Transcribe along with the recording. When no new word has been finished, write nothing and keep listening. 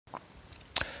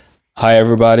Hi,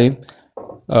 everybody.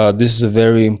 This is a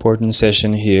very important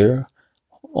session here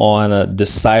on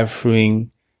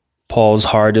deciphering Paul's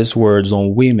hardest words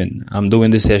on women. I'm doing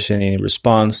this session in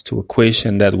response to a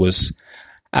question that was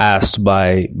asked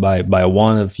by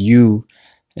one of you,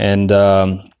 and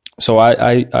so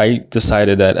I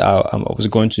decided that I was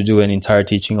going to do an entire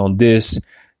teaching on this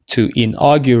to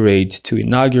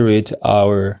inaugurate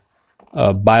our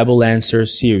Bible Answer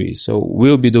series. So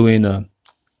we'll be doing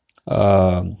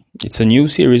it's a new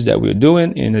series that we're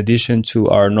doing in addition to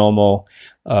our normal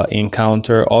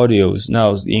encounter audios.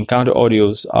 Now, the encounter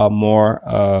audios are more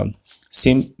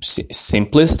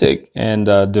simplistic and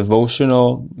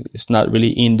devotional. It's not really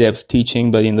in-depth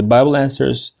teaching, but in the Bible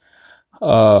Answers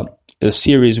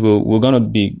series, we're going to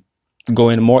be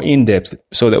going more in-depth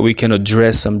so that we can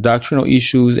address some doctrinal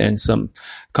issues and some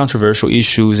controversial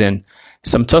issues and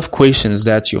some tough questions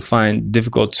that you'll find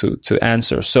difficult to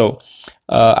answer. So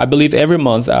I believe every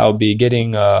month I'll be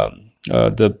getting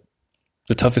the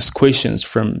toughest questions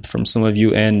from some of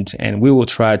you, and we will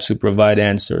try to provide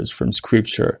answers from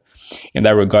Scripture in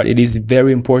that regard. It is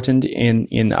very important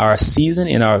in our season,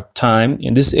 in our time,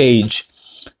 in this age,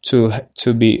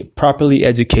 to be properly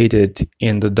educated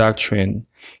in the doctrine,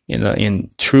 in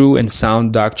true and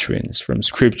sound doctrines from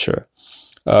Scripture,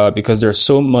 because there's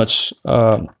so much.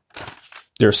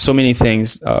 There's so many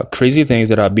things, crazy things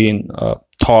that are being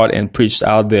taught and preached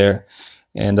out there,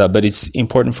 and but it's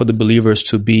important for the believers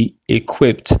to be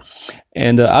equipped.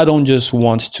 And I don't just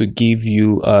want to give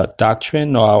you a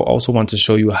doctrine, no, I also want to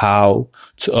show you how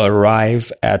to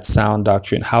arrive at sound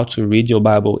doctrine, how to read your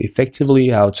Bible effectively,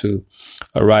 how to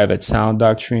arrive at sound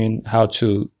doctrine, how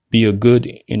to be a good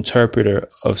interpreter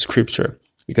of Scripture.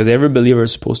 Because every believer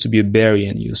is supposed to be a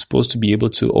Berean. You're supposed to be able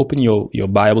to open your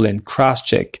Bible and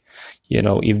cross-check,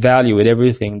 evaluate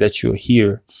everything that you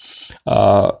hear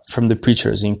from the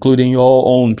preachers, including your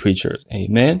own preachers.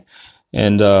 Amen.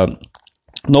 And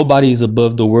nobody is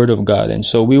above the Word of God. And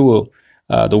so we will,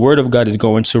 the Word of God is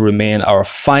going to remain our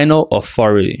final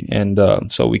authority. And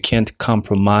so we can't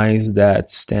compromise that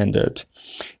standard.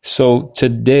 So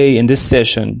today in this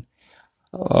session,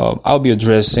 I'll be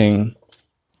addressing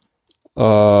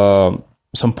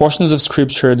some portions of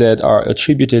Scripture that are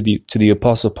attributed to the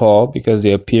Apostle Paul because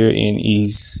they appear in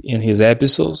his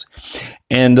epistles,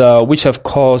 and which have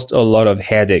caused a lot of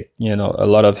headache. A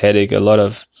lot of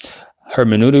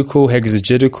hermeneutical,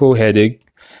 exegetical headache,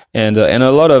 and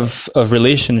a lot of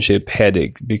relationship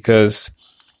headache, because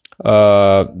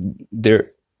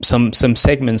some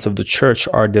segments of the church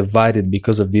are divided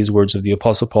because of these words of the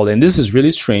Apostle Paul, and this is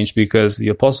really strange because the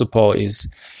Apostle Paul is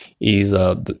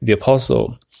the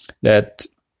apostle that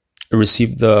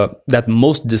received that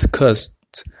most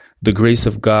discussed the grace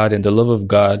of God and the love of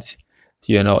God,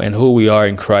 and who we are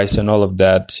in Christ and all of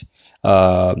that.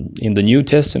 In the New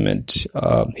Testament,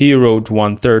 he wrote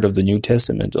 1/3 of the New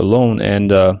Testament alone,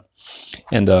 and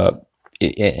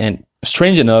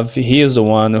strange enough, he is the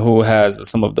one who has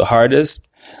some of the hardest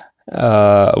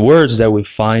words that we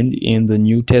find in the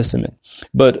New Testament.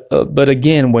 But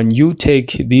again, when you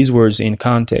take these words in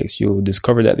context, you'll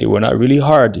discover that they were not really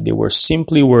hard. They were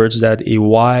simply words that a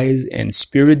wise and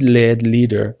spirit-led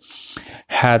leader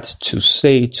had to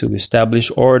say to establish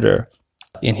order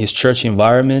in his church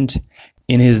environment,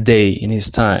 in his day, in his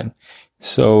time.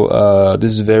 So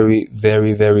this is very,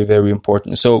 very, very, very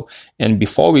important. So, and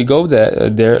before we go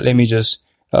there, let me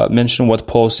just mention what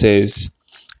Paul says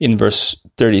in verse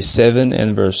 37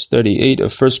 and verse 38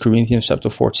 of 1 Corinthians chapter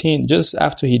 14, just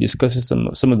after he discusses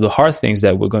some of the hard things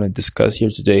that we're going to discuss here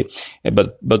today.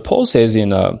 But Paul says in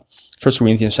 1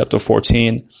 Corinthians chapter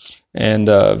 14 and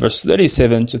verse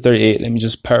 37 to 38, let me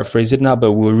just paraphrase it now,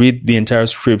 but we'll read the entire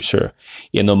Scripture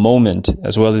in a moment,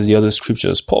 as well as the other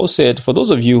Scriptures. Paul said, for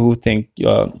those of you who think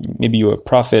maybe you're a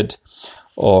prophet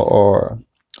or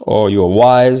you're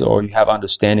wise, or you have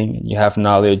understanding and you have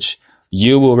knowledge,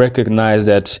 you will recognize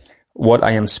that what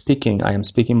I am speaking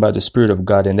by the Spirit of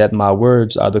God, and that my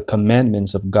words are the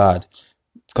commandments of God.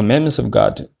 Commandments of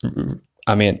God.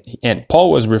 And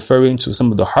Paul was referring to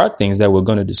some of the hard things that we're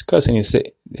going to discuss, and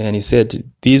he said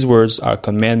these words are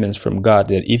commandments from God,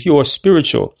 that if you are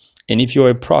spiritual and if you're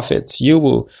a prophet, you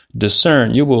will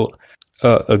discern, you will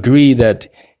agree that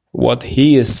what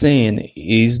he is saying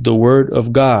is the Word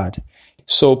of God.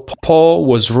 So Paul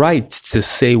was right to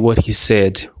say what he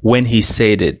said when he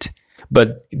said it.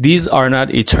 But these are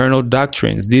not eternal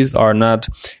doctrines. These are not,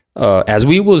 as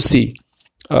we will see,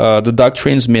 the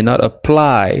doctrines may not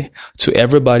apply to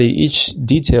everybody. Each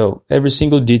detail, every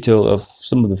single detail of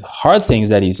some of the hard things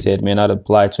that he said may not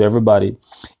apply to everybody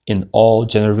in all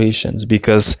generations,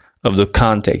 because of the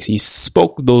context. He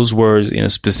spoke those words in a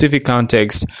specific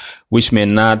context, which may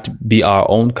not be our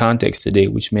own context today,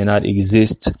 which may not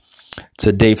exist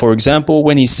today. For example,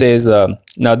 when he says,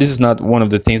 now this is not one of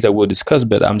the things that we'll discuss,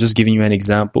 but I'm just giving you an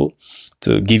example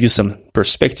to give you some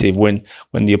perspective. When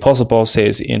the Apostle Paul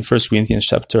says in 1 Corinthians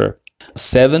chapter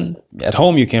 7, at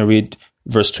home you can read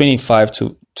verse 25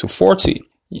 to 40.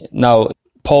 Now,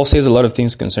 Paul says a lot of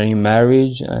things concerning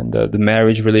marriage and the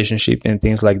marriage relationship and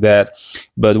things like that.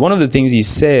 But one of the things he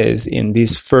says in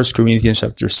this 1 Corinthians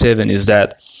chapter 7 is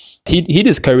that he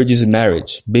discourages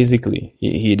marriage. Basically,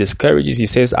 he discourages. He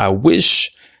says, I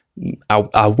wish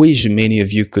many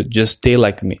of you could just stay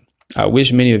like me. I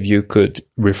wish many of you could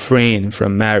refrain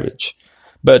from marriage.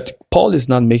 But Paul is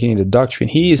not making it a doctrine.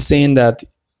 He is saying that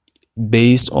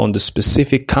based on the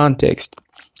specific context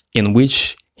in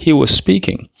which he was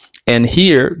speaking. And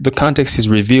here, the context is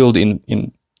revealed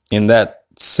in that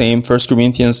same 1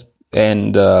 Corinthians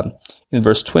and in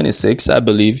verse 26, I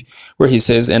believe, where he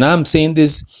says, and I'm saying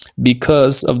this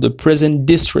because of the present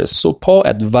distress. So Paul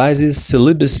advises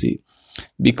celibacy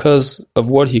because of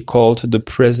what he called the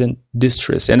present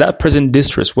distress. And that present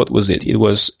distress, what was it? It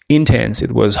was intense.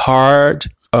 It was hard,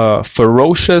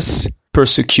 ferocious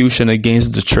persecution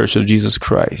against the Church of Jesus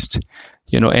Christ.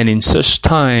 And in such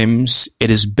times, it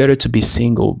is better to be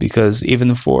single, because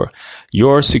even for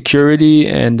your security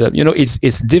and,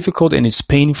 it's difficult and it's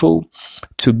painful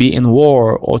to be in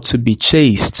war or to be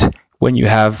chased when you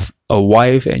have a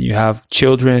wife and you have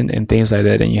children and things like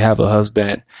that, and you have a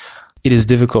husband. It is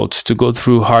difficult to go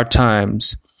through hard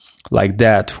times like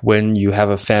that when you have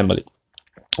a family.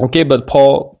 Okay, but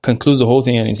Paul concludes the whole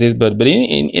thing and he says, but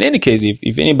in any case,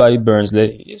 if anybody burns,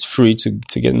 it's free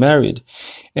to get married.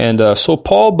 And so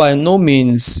Paul by no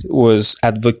means was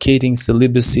advocating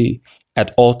celibacy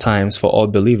at all times for all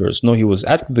believers. No, he was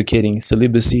advocating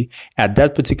celibacy at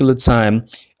that particular time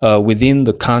within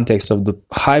the context of the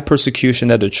high persecution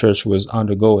that the church was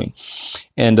undergoing.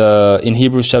 And in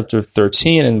Hebrews chapter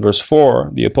 13 and verse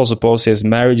 4, the Apostle Paul says,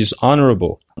 marriage is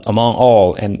honorable among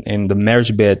all, and the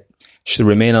marriage bed should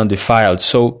remain undefiled.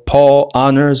 So Paul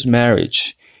honors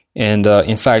marriage. And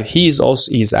in fact, he's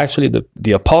actually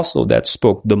the apostle that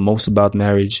spoke the most about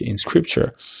marriage in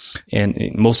Scripture, and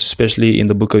most especially in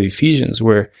the book of Ephesians,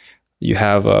 where you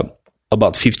have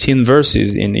about 15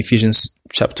 verses in Ephesians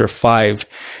chapter 5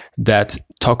 that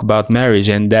talk about marriage,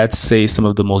 and that say some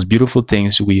of the most beautiful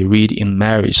things we read in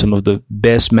marriage, some of the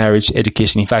best marriage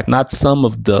education. In fact,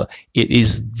 it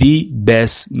is the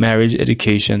best marriage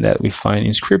education that we find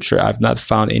in Scripture. I've not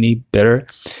found any better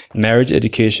marriage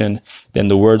education than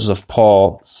the words of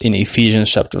Paul in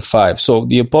Ephesians chapter 5. So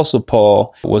the Apostle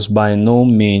Paul was by no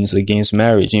means against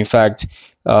marriage. In fact,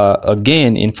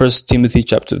 again, in 1 Timothy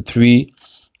chapter 3,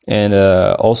 and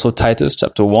also Titus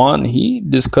chapter 1, he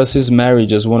discusses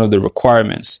marriage as one of the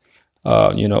requirements,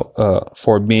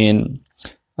 for being,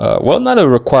 not a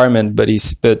requirement, but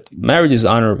marriage is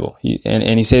honorable.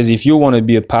 And he says, if you want to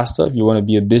be a pastor, if you want to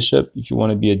be a bishop, if you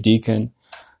want to be a deacon,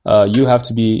 you have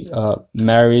to be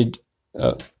married,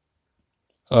 the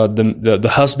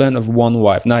husband of one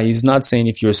wife. Now, he's not saying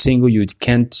if you're single, you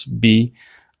can't be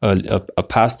a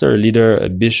pastor, a leader, a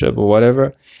bishop, or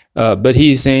whatever. But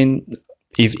he's saying,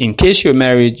 if in case you're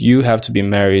married, you have to be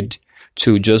married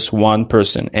to just one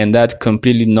person, and that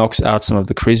completely knocks out some of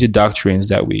the crazy doctrines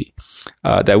that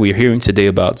we're hearing today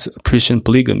about Christian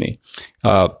polygamy.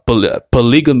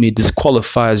 Polygamy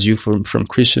disqualifies you from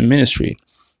Christian ministry,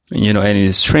 and it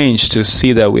is strange to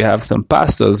see that we have some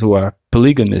pastors who are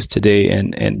polygamists today,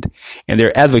 and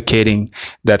they're advocating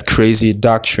that crazy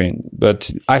doctrine,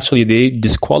 but actually they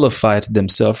disqualified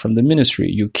themselves from the ministry.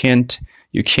 You can't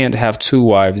have two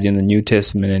wives in the New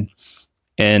Testament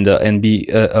and be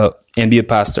a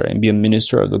pastor and be a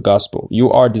minister of the gospel. You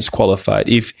are disqualified.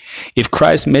 If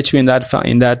Christ met you in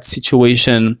that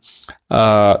situation,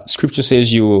 Scripture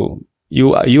says you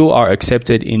are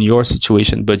accepted in your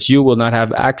situation, but you will not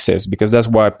have access, because that's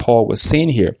why Paul was saying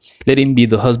here, let him be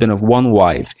the husband of one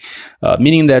wife,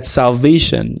 meaning that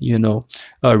salvation,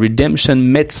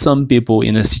 redemption met some people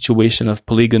in a situation of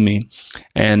polygamy.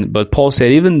 But Paul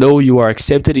said, even though you are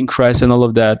accepted in Christ and all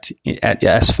of that,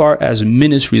 as far as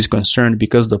ministry is concerned,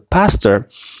 because the pastor,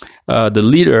 the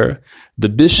leader, the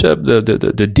bishop,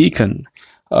 the deacon,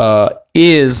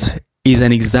 is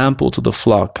an example to the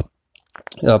flock.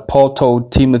 Paul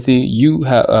told Timothy, you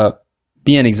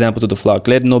be an example to the flock.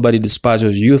 Let nobody despise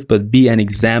your youth, but be an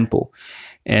example.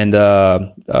 And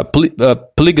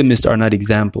polygamists are not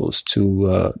examples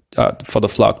for the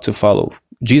flock to follow.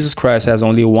 Jesus Christ has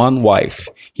only one wife.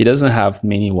 He doesn't have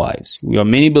many wives. We are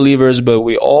many believers, but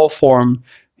we all form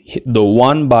the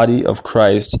one body of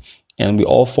Christ, and we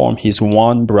all form his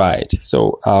one bride.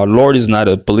 So our Lord is not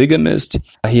a polygamist.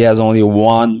 He has only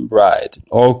one bride.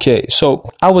 Okay, so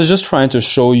I was just trying to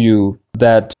show you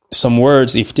that some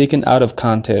words, if taken out of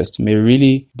context, may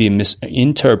really be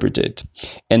misinterpreted.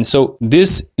 And so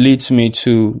this leads me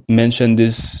to mention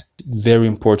this very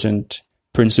important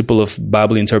principle of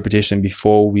Bible interpretation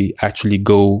before we actually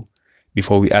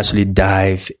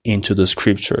dive into the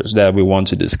scriptures that we want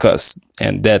to discuss,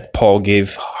 and that Paul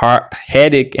gave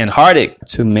headache and heartache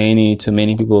to many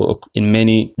people in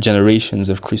many generations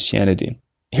of Christianity.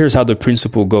 Here's how the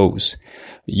principle goes.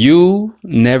 You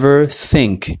never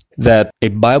think that a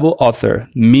Bible author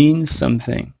means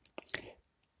something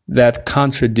that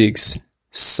contradicts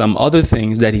some other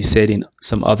things that he said in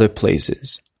some other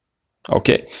places.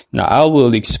 Okay, now I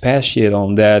will expatiate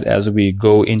on that as we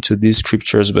go into these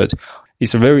scriptures, but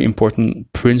it's a very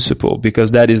important principle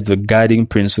because that is the guiding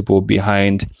principle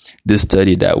behind the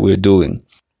study that we're doing.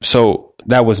 So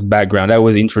that was background, that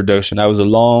was introduction. That was a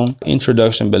long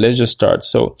introduction, but let's just start.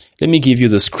 So let me give you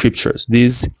the scriptures,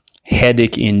 these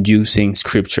headache-inducing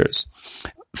scriptures.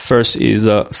 First is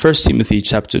 1 Timothy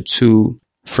chapter 2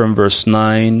 from verse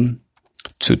 9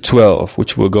 to 12,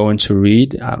 which we're going to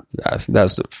read.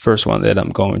 That's the first one that I'm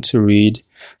going to read.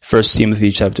 1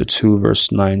 Timothy chapter 2,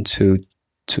 verse 9 to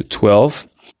 12.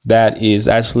 That is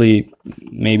actually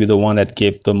maybe the one that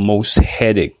gave the most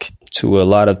headache to a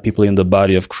lot of people in the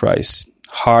body of Christ.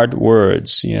 Hard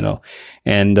words,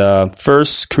 And 1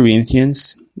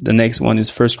 Corinthians, the next one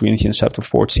is 1 Corinthians chapter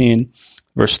 14,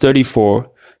 verse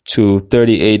 34 to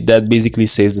 38. That basically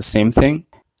says the same thing.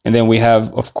 And then we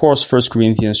have, of course, 1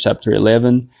 Corinthians chapter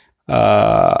 11.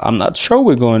 I'm not sure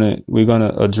we're going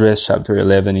to address chapter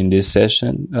 11 in this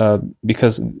session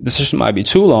because the session might be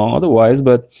too long otherwise,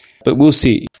 but we'll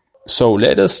see. So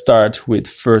let us start with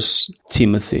 1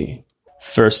 Timothy.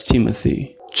 1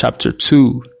 Timothy chapter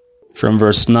 2 from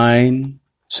verse 9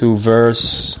 to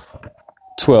verse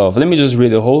 12. Let me just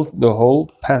read the whole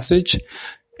passage,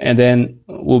 and then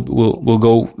we'll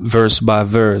go verse by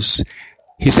verse.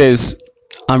 He says,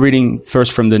 I'm reading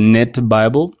first from the Net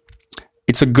Bible.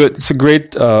 It's a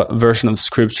great version of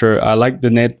scripture. I like the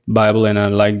Net Bible, and I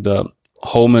like the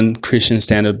Holman Christian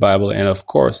Standard Bible, and of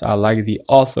course I like the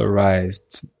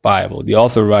Authorized Bible, the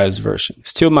Authorized version.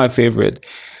 Still my favorite,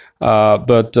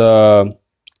 but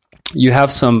you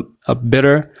have a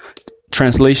better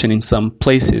translation in some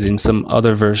places, in some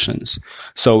other versions.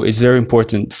 So it's very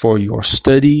important for your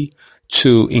study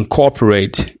to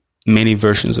incorporate many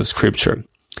versions of scripture.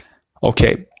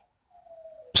 Okay,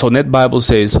 so Net Bible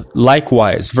says,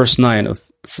 likewise, verse 9 of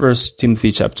 1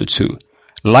 Timothy chapter 2,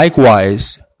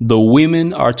 likewise, the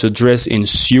women are to dress in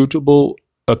suitable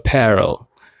apparel,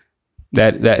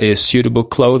 that is suitable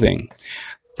clothing,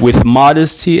 with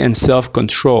modesty and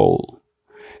self-control.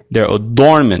 Their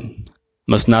adornment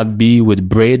must not be with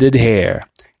braided hair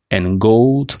and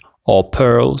gold or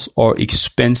pearls or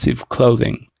expensive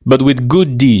clothing, but with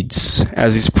good deeds,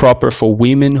 as is proper for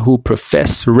women who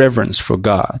profess reverence for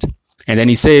God. And then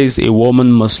he says, a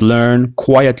woman must learn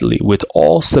quietly with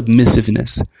all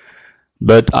submissiveness.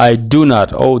 But I do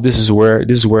not, this is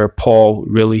where Paul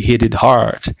really hit it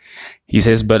hard. He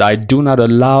says, but I do not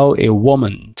allow a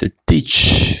woman to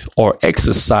teach or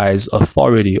exercise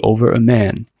authority over a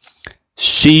man.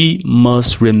 She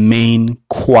must remain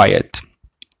quiet.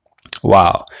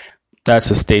 Wow,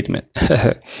 that's a statement.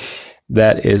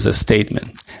 That is a statement.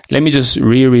 Let me just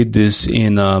reread this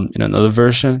in another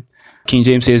version. King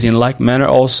James says, in like manner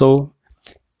also,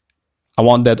 I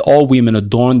want that all women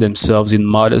adorn themselves in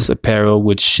modest apparel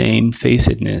with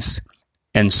shamefacedness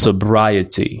and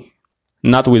sobriety,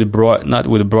 not with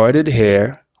broidered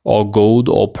hair or gold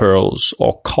or pearls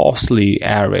or costly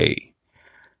array,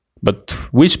 but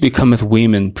which becometh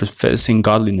women professing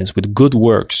godliness with good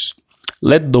works.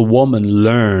 Let the woman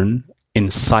learn in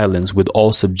silence with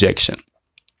all subjection.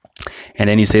 And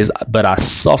then he says, but I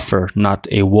suffer not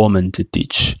a woman to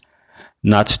teach,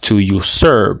 not to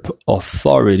usurp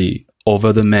authority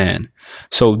over the man.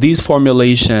 So this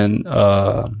formulation,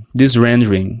 this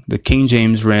rendering, the King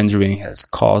James rendering, has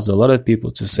caused a lot of people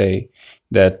to say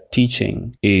that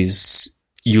teaching is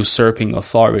usurping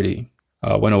authority.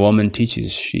 When a woman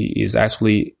teaches, she is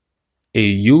actually a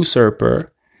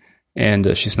usurper,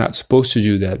 and she's not supposed to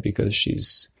do that because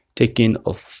she's taking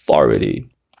authority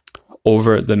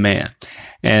over the man.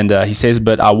 And he says,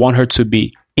 but I want her to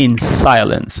be in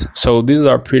silence. So these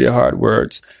are pretty hard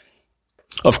words.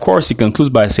 Of course, he concludes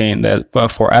by saying that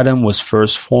for Adam was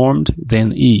first formed,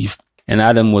 then Eve. And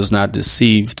Adam was not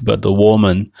deceived, but the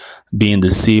woman being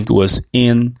deceived was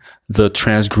in the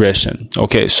transgression.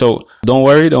 Okay, so don't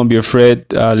worry, don't be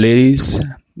afraid, ladies,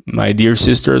 my dear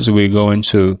sisters. We're going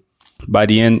to by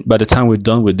the time we're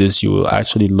done with this, you will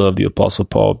actually love the Apostle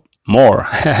Paul more.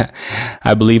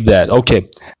 I believe that. Okay.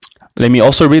 Let me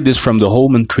also read this from the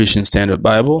Holman Christian Standard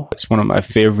Bible. It's one of my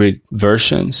favorite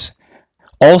versions.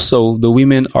 Also, the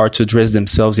women are to dress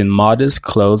themselves in modest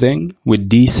clothing with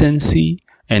decency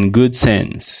and good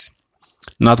sense,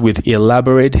 not with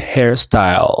elaborate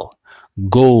hairstyle,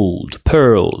 gold,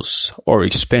 pearls, or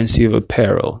expensive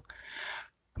apparel,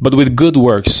 but with good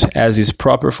works, as is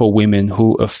proper for women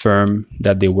who affirm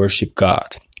that they worship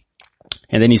God.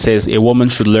 And then he says, a woman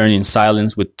should learn in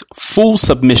silence with full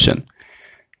submission.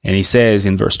 And he says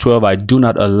in verse 12, I do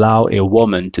not allow a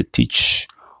woman to teach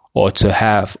or to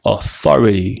have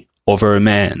authority over a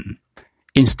man.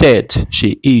 Instead,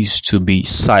 she is to be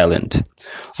silent.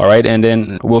 All right, and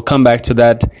then we'll come back to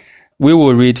that. We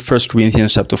will read 1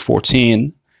 Corinthians chapter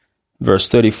 14, verse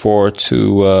 34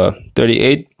 to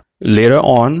 38. Later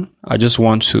on, I just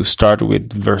want to start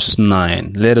with verse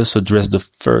 9. Let us address the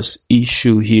first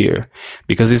issue here,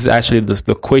 because this is actually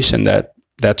the question that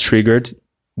triggered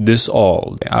this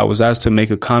all. I was asked to make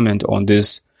a comment on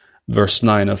this verse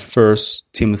 9 of 1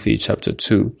 Timothy chapter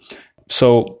 2.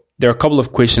 So there are a couple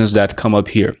of questions that come up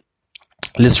here.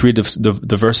 Let's read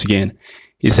the verse again.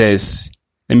 It says,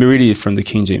 let me read it from the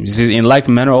King James. It says, in like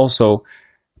manner also,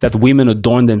 that women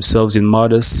adorn themselves in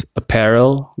modest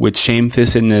apparel with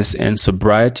shamefacedness and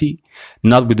sobriety,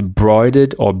 not with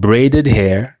broidered or braided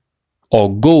hair,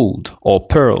 or gold, or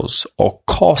pearls, or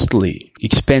costly,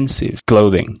 expensive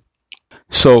clothing.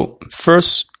 So,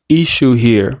 first issue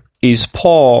here is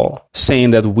Paul saying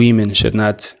that women should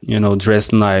not,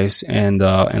 dress nice and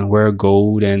wear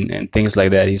gold and things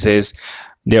like that. He says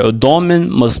their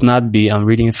adornment must not be, I'm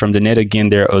reading from the net again,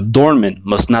 their adornment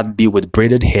must not be with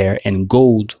braided hair and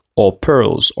gold or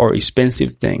pearls or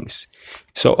expensive things.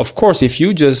 So, of course, if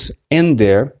you just end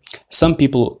there, some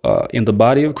people in the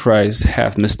body of Christ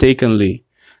have mistakenly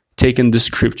taken the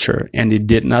scripture and they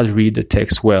did not read the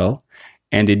text well,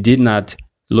 and they did not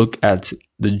look at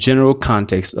the general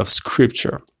context of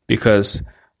scripture. Because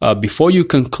before you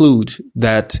conclude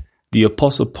that the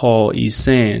Apostle Paul is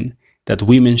saying that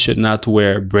women should not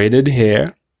wear braided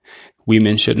hair,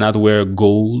 women should not wear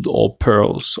gold or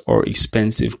pearls or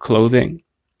expensive clothing,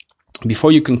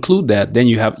 before you conclude that, then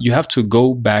you have to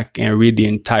go back and read the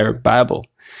entire Bible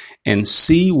and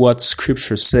see what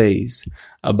scripture says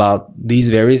about these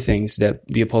very things that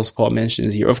the Apostle Paul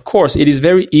mentions here. Of course, it is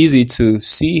very easy to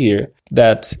see here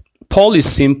that Paul is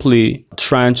simply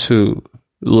trying to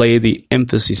lay the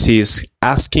emphasis. He is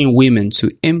asking women to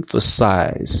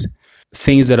emphasize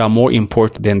things that are more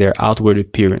important than their outward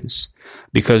appearance,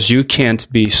 because you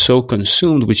can't be so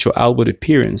consumed with your outward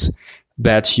appearance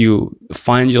that you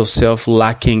find yourself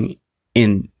lacking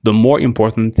in the more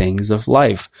important things of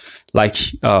life, like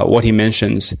what he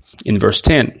mentions in verse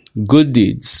 10, good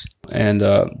deeds,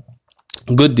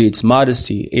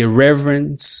 modesty, a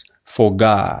reverence for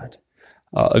God,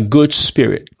 a good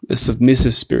spirit, a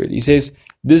submissive spirit. He says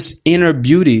this inner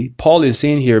beauty, Paul is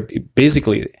saying here,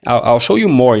 basically, I'll show you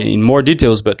more in more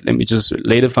details, but let me just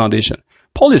lay the foundation.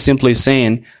 Paul is simply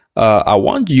saying, I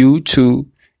want you to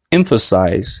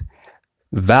emphasize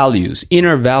values,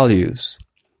 inner values,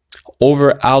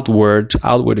 over outward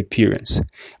appearance.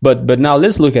 But now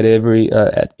let's look at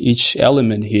at each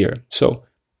element here. So,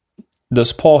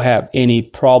 does Paul have any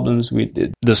problems with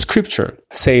it? The scripture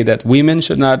say that women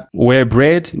should not wear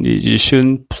braid, they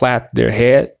shouldn't plait their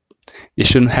hair, they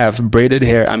shouldn't have braided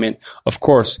hair. I mean, of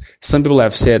course, some people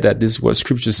have said that this is what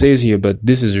scripture says here, but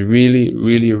this is really,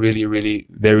 really, really, really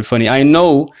very funny. I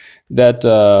know that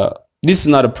this is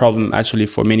not a problem actually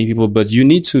for many people, but you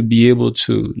need to be able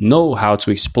to know how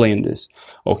to explain this.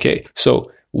 Okay, so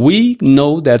we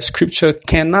know that scripture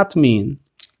cannot mean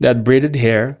that braided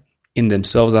hair in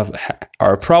themselves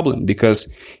are a problem,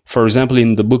 because, for example,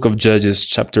 in the book of Judges,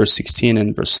 chapter 16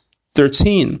 and verse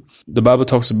 13, the Bible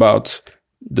talks about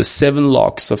the 7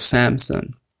 locks of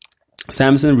Samson.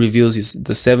 Samson reveals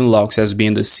the 7 locks as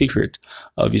being the secret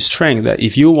of his strength, that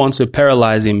if you want to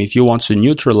paralyze him, if you want to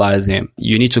neutralize him,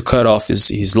 you need to cut off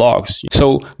his locks.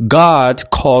 So God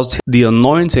caused the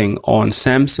anointing on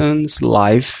Samson's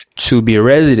life to be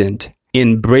resident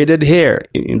in braided hair,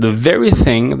 in the very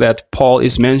thing that Paul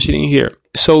is mentioning here.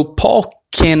 So Paul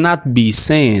cannot be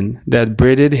saying that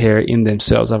braided hair in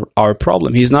themselves are a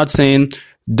problem. He's not saying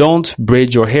don't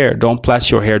braid your hair, don't plait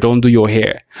your hair, don't do your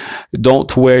hair,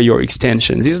 don't wear your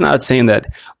extensions. He's not saying that.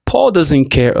 Paul doesn't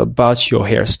care about your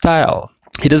hairstyle.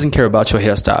 He doesn't care about your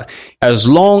hairstyle. As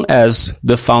long as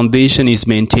the foundation is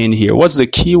maintained here. What's the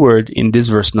key word in this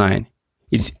verse 9?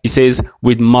 He says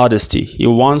with modesty. He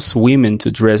wants women to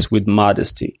dress with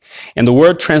modesty. And the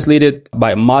word translated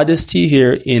by modesty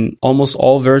here in almost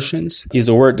all versions is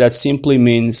a word that simply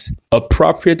means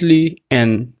appropriately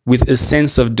and with a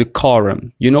sense of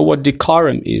decorum. You know what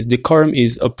decorum is? Decorum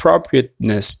is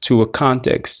appropriateness to a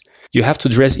context. You have to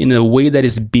dress in a way that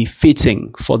is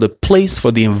befitting for the place, for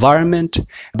the environment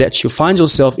that you find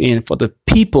yourself in, for the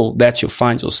people that you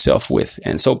find yourself with.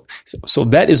 And so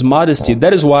that is modesty.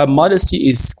 That is why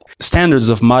standards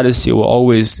of modesty will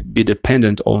always be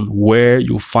dependent on where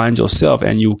you find yourself.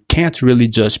 And you can't really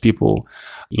judge people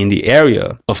in the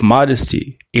area of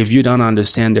modesty if you don't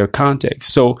understand their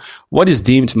context. So what is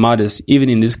deemed modest, even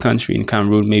in this country, in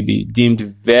Cameroon, may be deemed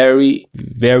very,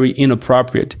 very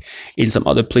inappropriate in some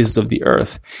other places of the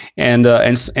earth. And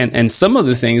some of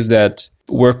the things that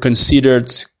were considered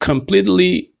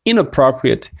completely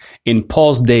inappropriate in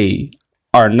Paul's day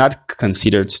are not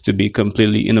considered to be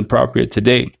completely inappropriate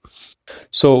today.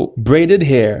 So braided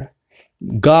hair,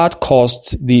 God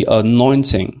caused the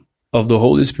anointing of the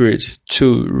Holy Spirit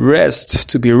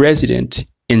to be resident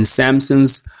in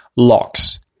Samson's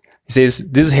locks. He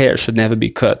says this hair should never be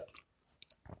cut.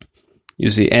 You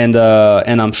see, and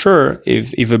I'm sure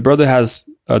if a brother has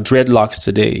dreadlocks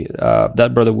today,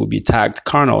 that brother will be tagged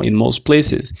carnal in most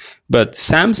places. But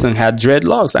Samson had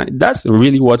dreadlocks. And that's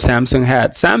really what Samson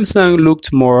had. Samson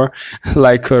looked more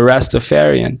like a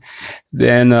Rastafarian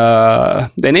than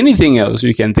anything else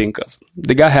you can think of.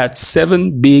 The guy had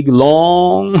 7 big,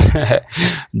 long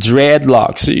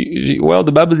dreadlocks. Well,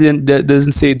 the Bible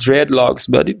doesn't say dreadlocks,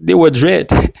 but they were dread.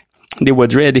 They were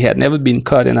dread. They had never been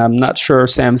cut, and I'm not sure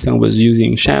Samson was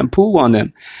using shampoo on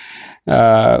them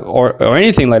or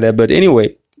anything like that. But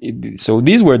anyway, so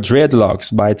these were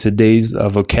dreadlocks by today's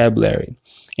vocabulary,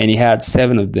 and he had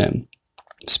 7 of them.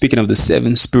 Speaking of the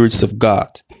 7 spirits of God.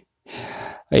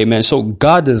 Amen. So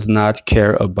God does not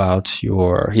care about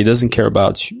he doesn't care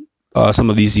about some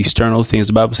of these external things.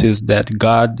 The Bible says that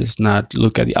God does not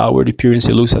look at the outward appearance.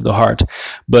 He looks at the heart.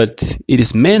 But it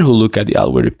is men who look at the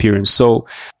outward appearance. So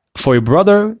for a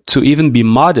brother to even be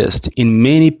modest in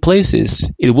many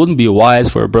places, it wouldn't be wise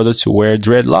for a brother to wear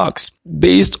dreadlocks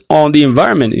based on the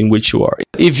environment in which you are.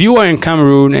 If you are in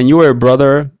Cameroon and you are a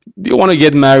brother, you want to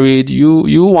get married,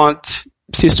 you want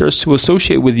sisters to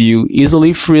associate with you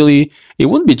easily, freely, it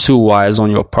wouldn't be too wise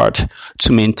on your part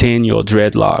to maintain your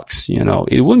dreadlocks.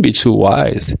 It wouldn't be too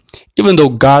wise. Even though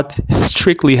God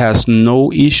strictly has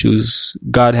no issues,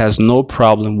 God has no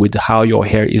problem with how your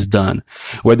hair is done,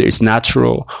 whether it's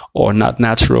natural or not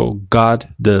natural. God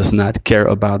does not care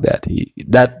about that.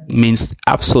 That means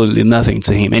absolutely nothing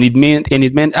to him, and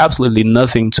it meant absolutely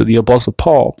nothing to the Apostle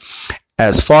Paul,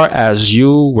 as far as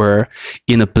you were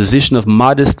in a position of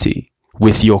modesty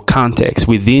with your context,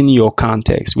 within your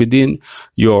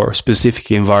specific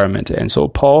environment. And so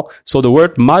the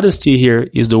word modesty here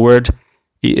is a word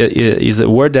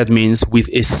that means with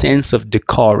a sense of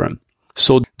decorum.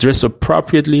 So dress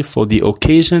appropriately for the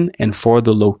occasion and for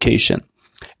the location.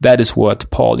 That is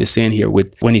what Paul is saying here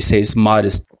when he says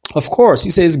modest. Of course, he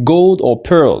says gold or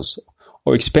pearls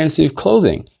or expensive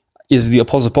clothing. Is the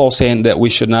Apostle Paul saying that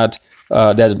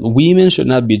that women should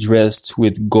not be dressed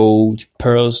with gold,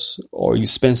 pearls, or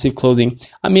expensive clothing?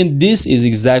 I mean, this is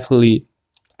exactly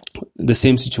the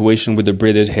same situation with the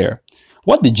braided hair.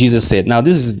 What did Jesus say? Now,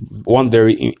 this is one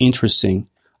very interesting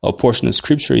portion of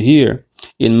scripture here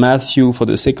in Matthew. For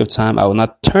the sake of time, I will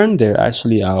not turn there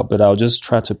but I'll just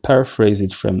try to paraphrase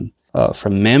it from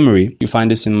memory. You find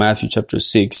this in Matthew chapter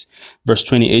 6, verse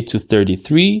 28 to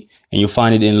 33, and you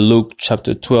find it in Luke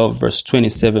chapter 12, verse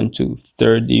 27 to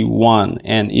 31.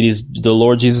 And it is the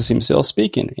Lord Jesus himself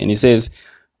speaking. And he says,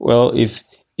 well, if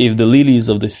the lilies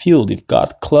of the field, if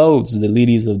God clothes the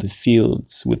lilies of the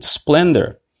fields with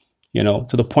splendor,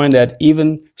 to the point that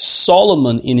even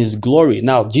Solomon in his glory.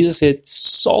 Now, Jesus said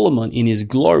Solomon in his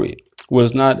glory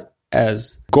was not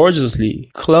as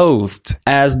gorgeously clothed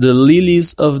as the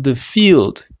lilies of the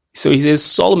field. So he says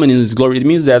Solomon in his glory. It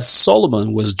means that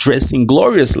Solomon was dressing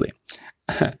gloriously.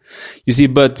 You see,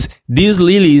 but these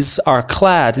lilies are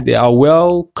clad, they are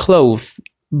well clothed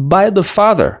by the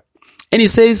Father. And he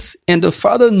says, and the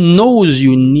Father knows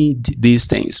you need these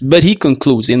things. But he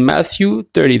concludes in Matthew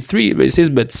 33, he says,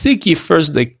 but seek ye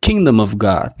first the kingdom of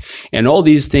God, and all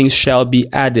these things shall be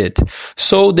added.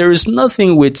 So there is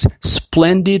nothing with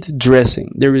splendid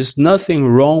dressing. There is nothing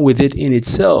wrong with it in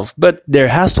itself, but there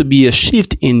has to be a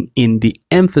shift in the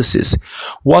emphasis.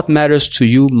 What matters to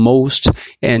you most?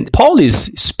 And Paul is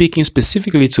speaking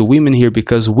specifically to women here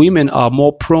because women are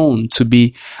more prone to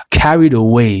be carried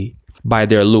away by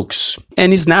their looks.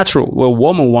 And it's natural. Well, a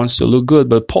woman wants to look good,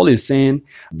 but Paul is saying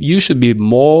you should be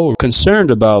more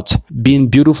concerned about being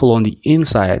beautiful on the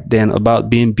inside than about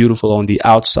being beautiful on the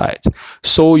outside.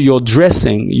 So your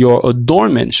dressing, your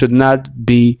adornment should not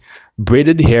be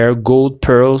braided hair, gold,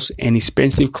 pearls, and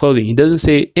expensive clothing. He doesn't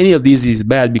say any of these is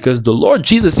bad, because the Lord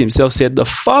Jesus himself said the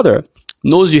Father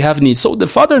knows you have need. So the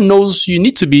Father knows you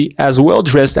need to be as well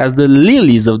dressed as the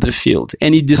lilies of the field.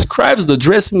 And he describes the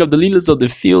dressing of the lilies of the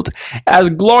field as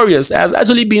glorious, as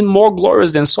actually being more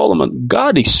glorious than Solomon.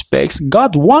 God expects,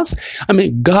 God wants,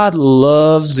 God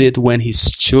loves it when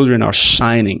his children are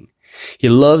shining. He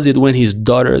loves it when his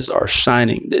daughters are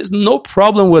shining. There's no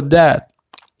problem with that.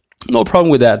 No problem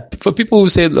with that. For people who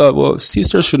say, well,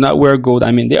 sisters should not wear gold,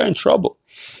 they're in trouble.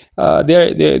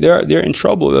 They're in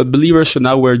trouble. Believers should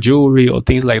not wear jewelry or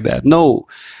things like that. No,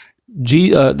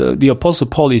 the Apostle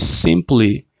Paul is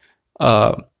simply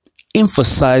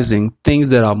emphasizing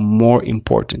things that are more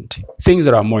important. Things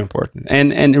that are more important.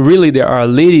 And really, there are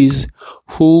ladies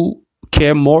who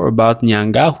care more about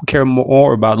nyanga, who care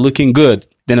more about looking good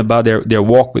than about their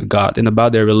walk with God, and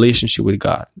about their relationship with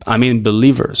God.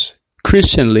 Believers,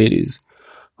 Christian ladies,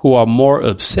 who are more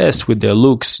obsessed with their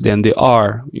looks than they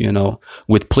are,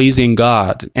 with pleasing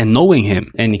God and knowing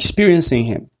him and experiencing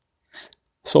him.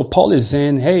 So Paul is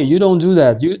saying, hey, you don't do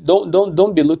that. You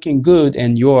don't be looking good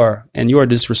and you're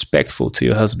disrespectful to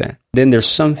your husband. Then there's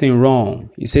something wrong.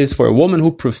 He says, for a woman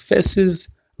who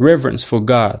professes reverence for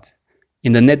God,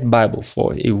 in the Net Bible,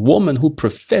 for a woman who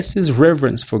professes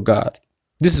reverence for God,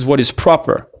 this is what is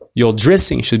proper. Your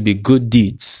dressing should be good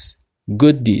deeds,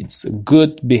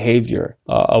 good behavior,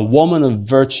 a woman of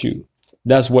virtue.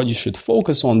 That's what you should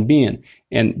focus on being.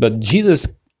 But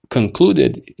Jesus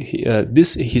concluded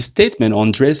his statement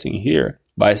on dressing here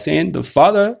by saying the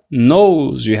Father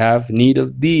knows you have need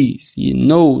of these. He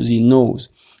knows.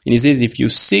 And he says, if you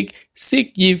seek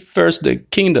ye first the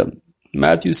kingdom.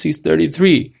 Matthew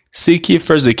 6:33. Seek ye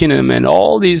first the kingdom, and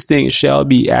all these things shall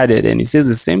be added. And he says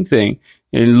the same thing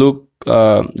in Luke.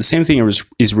 The same thing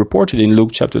is reported in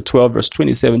Luke chapter 12, verse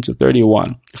 27 to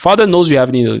 31. Father knows you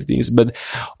have need of things, but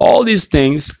all these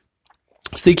things,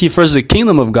 seek ye first the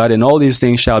kingdom of God, and all these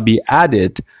things shall be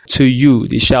added to you.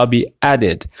 They shall be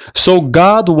added. So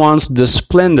God wants the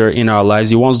splendor in our lives.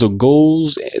 He wants the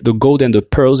gold and the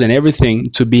pearls and everything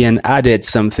to be an added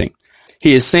something.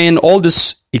 He is saying all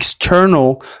this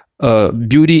external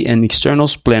beauty and external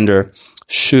splendor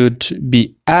should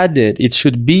be added. It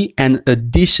should be an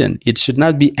addition. It should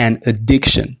not be an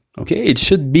addiction. Okay? It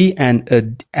should be an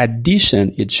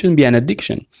addition. It shouldn't be an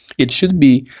addiction. It should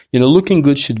be, looking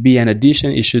good should be an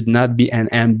addition. It should not be an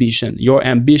ambition. Your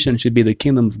ambition should be the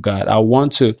kingdom of God. I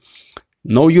want to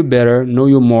know you better, know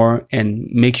you more, and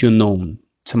make you known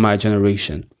to my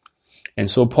generation. And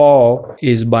so Paul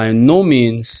is by no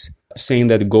means saying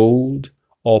that gold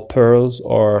or pearls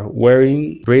or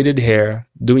wearing braided hair,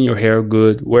 doing your hair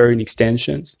good, wearing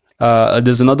extensions.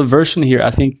 There's another version here. I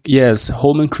think, yes,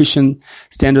 Holman Christian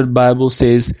Standard Bible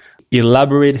says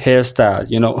elaborate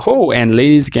hairstyles, and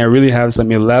ladies can really have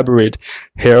some elaborate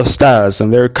hairstyles,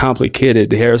 some very complicated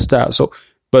hairstyles.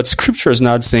 But scripture is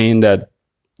not saying that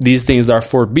these things are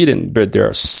forbidden, but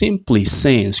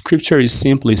scripture is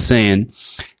simply saying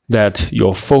that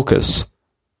your focus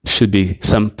should be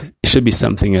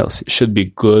something else. It should be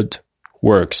good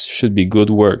works.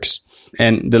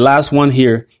 And the last one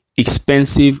here,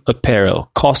 expensive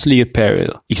apparel, costly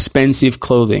apparel, expensive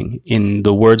clothing, in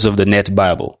the words of the Net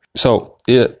Bible. So,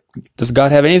 does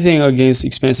God have anything against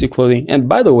expensive clothing? And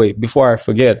by the way, before I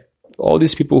forget, all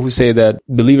these people who say that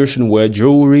believers shouldn't wear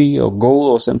jewelry or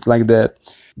gold or something like that,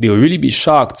 they'll really be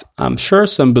shocked. I'm sure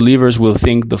some believers will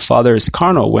think the Father is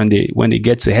carnal when they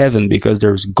get to heaven, because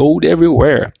there's gold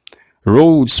everywhere.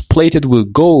 Roads plated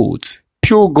with gold,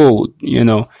 pure gold,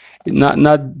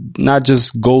 not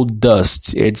just gold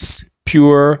dust. It's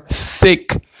pure,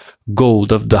 thick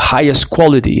gold of the highest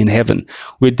quality in heaven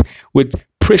with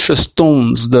precious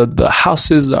stones. The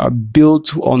houses are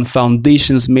built on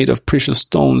foundations made of precious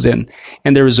stones, and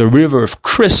there is a river of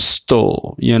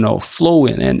crystal,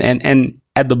 flowing, and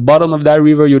at the bottom of that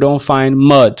river, you don't find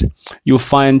mud. You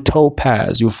find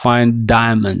topaz, you find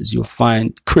diamonds, you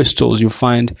find crystals, you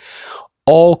find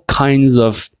all kinds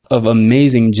of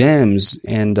amazing gems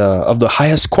and of the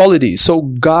highest quality. So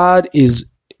God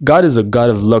is a God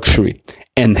of luxury,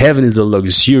 and heaven is a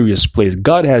luxurious place.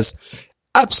 God has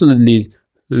absolutely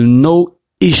no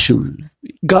issue.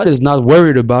 God is not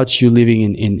worried about you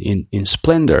living in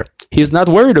splendor. He's not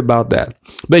worried about that.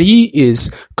 But he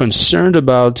is concerned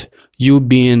about you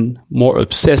being more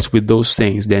obsessed with those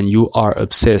things than you are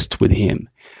obsessed with him.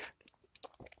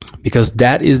 Because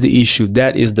that is the issue.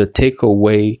 That is the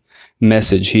takeaway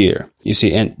message here. You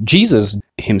see, and Jesus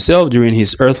himself during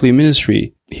his earthly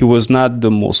ministry, he was not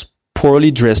the most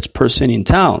poorly dressed person in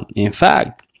town. In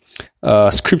fact,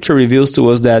 scripture reveals to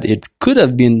us that it could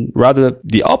have been rather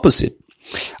the opposite.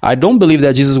 I don't believe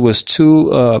that Jesus was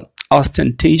too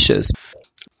ostentatious.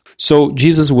 So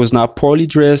Jesus was not poorly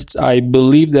dressed. I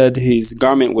believe that his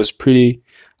garment was pretty,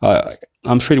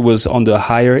 I'm sure it was on the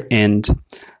higher end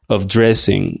of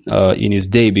dressing in his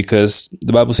day, because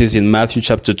the Bible says in Matthew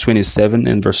chapter 27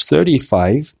 and verse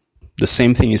 35, the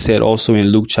same thing is said also in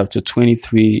Luke chapter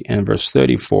 23 and verse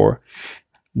 34,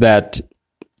 that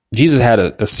Jesus had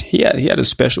he had a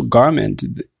special garment.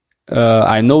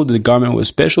 I know the garment was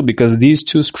special because these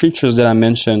two scriptures that I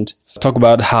mentioned talk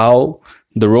about how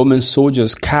the Roman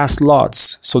soldiers cast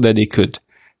lots so that they could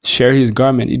share his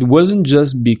garment. It wasn't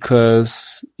just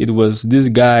because it was this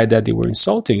guy that they were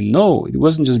insulting. No, it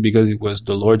wasn't just because it was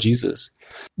the Lord Jesus.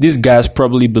 These guys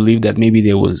probably believed that maybe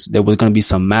there was going to be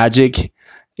some magic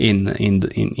in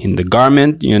the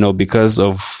garment, because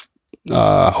of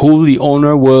who the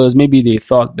owner was. Maybe they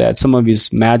thought that some of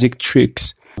his magic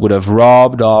tricks would have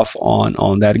rubbed off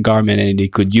on that garment and they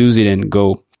could use it and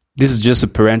go. This is just a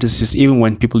parenthesis. Even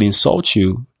when people insult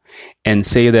you and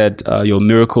say that your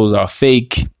miracles are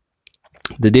fake,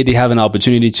 the day they have an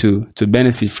opportunity to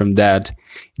benefit from that,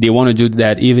 they want to do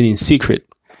that even in secret.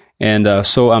 And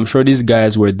so I'm sure these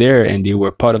guys were there and they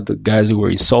were part of the guys who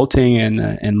were insulting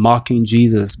and mocking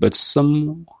Jesus. But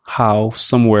somehow,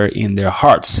 somewhere in their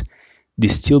hearts, they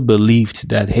still believed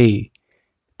that, hey,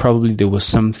 probably there was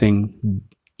something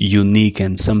unique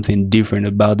and something different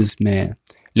about this man.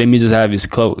 Let me just have his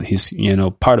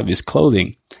part of his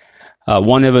clothing.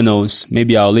 One never knows.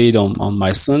 Maybe I'll lay it on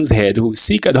my son's head who's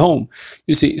sick at home.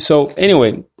 You see, so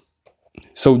anyway,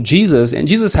 so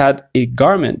Jesus had a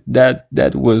garment that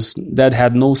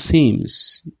had no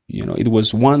seams. It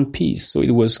was one piece. So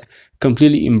it was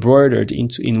completely embroidered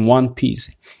in one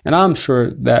piece. And I'm sure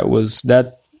that was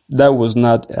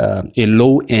not a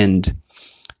low end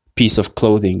piece of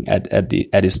clothing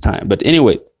at his time. But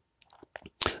anyway,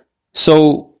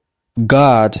 so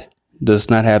God does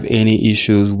not have any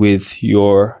issues with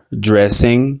your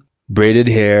dressing, braided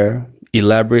hair,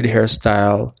 elaborate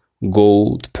hairstyle,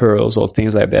 gold, pearls, or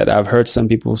things like that. I've heard some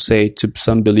people say to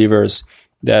some believers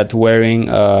that wearing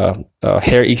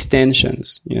hair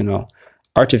extensions,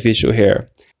 artificial hair,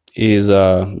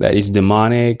 that is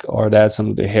demonic, or that some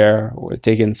of the hair were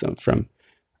taken from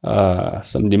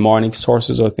some demonic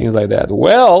sources or things like that.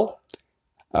 Well,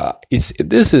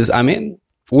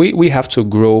 we have to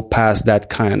grow past that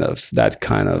kind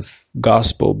of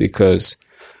gospel, because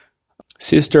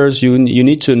sisters, you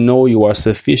need to know you are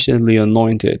sufficiently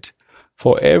anointed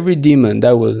for every demon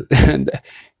that was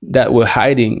that were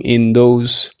hiding in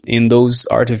those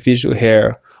artificial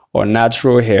hair or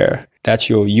natural hair that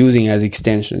you're using as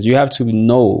extensions. You have to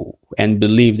know and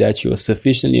believe that you're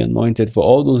sufficiently anointed for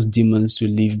all those demons to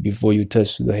leave before you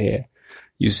touch the hair.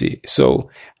 You see, so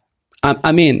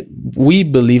we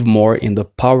believe more in the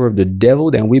power of the devil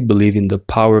than we believe in the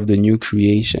power of the new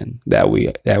creation that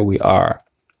we are.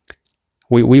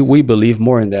 We believe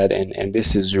more in that, and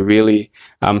this is really,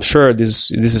 I'm sure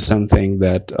this is something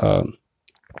that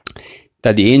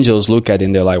the angels look at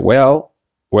and they're like, well,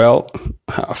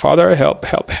 Father, help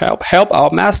our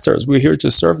masters. We're here to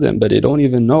serve them, but they don't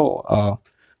even know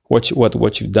what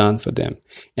you've done for them,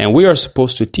 and we are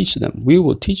supposed to teach them. We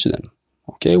will teach them.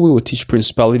 Okay, we will teach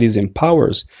principalities and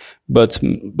powers, but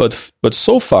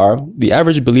so far the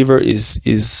average believer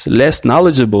is less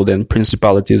knowledgeable than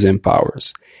principalities and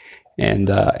powers, and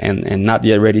not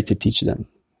yet ready to teach them.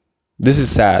 This is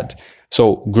sad.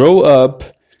 So grow up.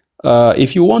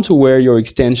 If you want to wear your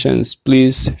extensions,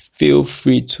 please feel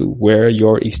free to wear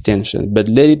your extensions, but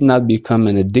let it not become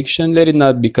an addiction. Let it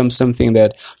not become something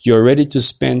that you're ready to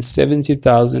spend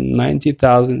 70,000,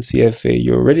 90,000 CFA.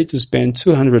 You're ready to spend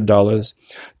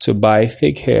 $200 to buy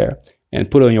fake hair and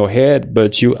put on your head,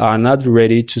 but you are not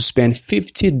ready to spend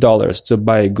 $50 to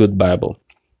buy a good Bible.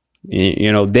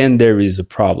 Then there is a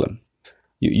problem.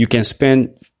 You can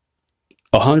spend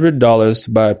 $100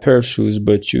 to buy a pair of shoes,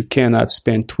 but you cannot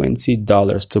spend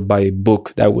 $20 to buy a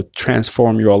book that would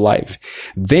transform your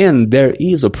life. Then there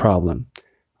is a problem.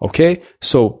 Okay?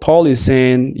 So Paul is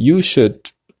saying you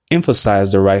should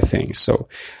emphasize the right things. So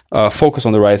focus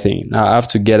on the right thing. Now I have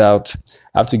to get out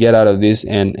of this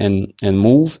and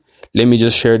move. Let me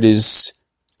just share these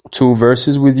two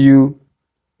verses with you.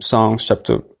 Psalms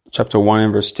chapter 1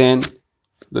 and verse 10.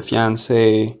 The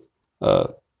fiancé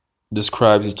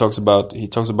he talks about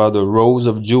the rows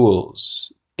of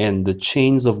jewels and the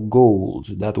chains of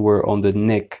gold that were on the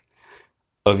neck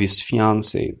of his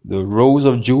fiancée. The rows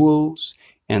of jewels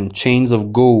and chains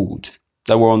of gold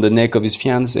that were on the neck of his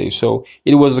fiancée. So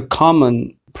it was a common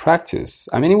practice.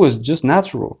 I mean, it was just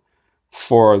natural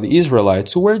for the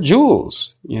Israelites to wear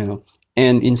jewels,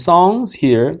 And in songs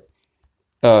here,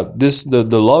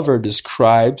 the lover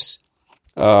describes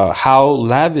how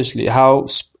lavishly, how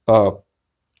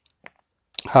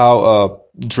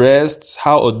dressed,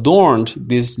 how adorned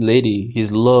this lady,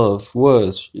 his love,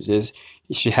 was. She says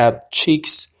she had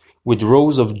cheeks with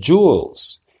rows of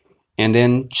jewels, and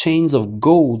then chains of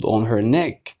gold on her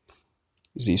neck.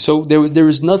 You see, so there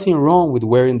is nothing wrong with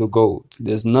wearing the gold.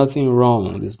 There's nothing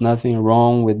wrong. There's nothing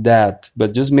wrong with that.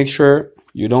 But just make sure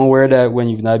you don't wear that when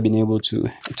you've not been able to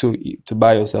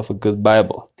buy yourself a good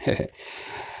Bible.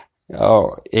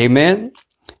 Oh, amen.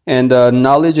 And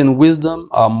knowledge and wisdom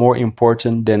are more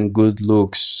important than good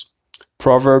looks.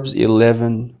 Proverbs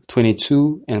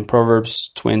 11:22 and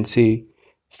Proverbs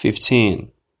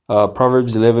 20:15.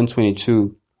 Proverbs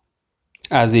 11:22.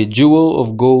 As a jewel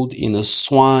of gold in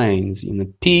a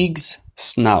pig's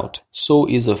snout, so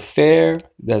is a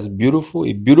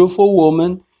beautiful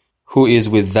woman who is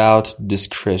without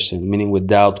discretion, meaning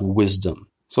without wisdom.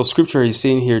 So scripture is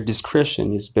saying here,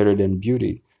 discretion is better than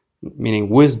beauty, meaning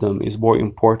wisdom is more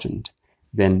important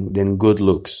than good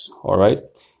looks. All right.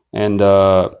 And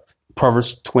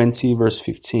Proverbs 20 verse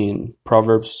 15,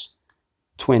 Proverbs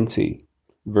 20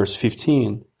 verse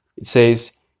 15, it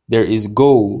says, there is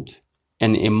gold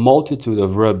and a multitude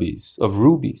of rubies,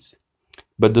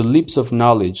 but the lips of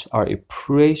knowledge are a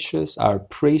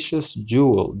precious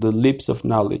jewel, the lips of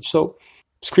knowledge. So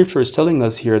scripture is telling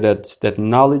us here that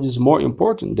knowledge is more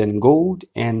important than gold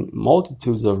and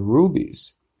multitudes of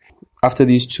rubies. After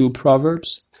these two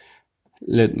proverbs,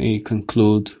 let me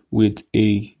conclude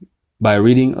by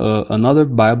reading another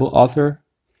Bible author,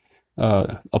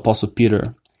 Apostle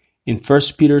Peter. In 1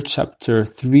 Peter chapter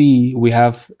 3, we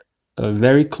have a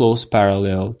very close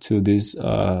parallel to this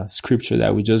scripture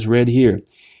that we just read here.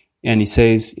 And he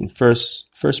says in 1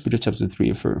 Peter chapter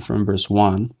 3 from verse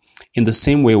 1, in the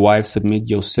same way, wives, submit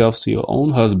yourselves to your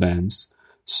own husbands,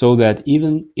 so that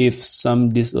even if some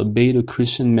disobey the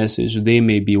Christian message, they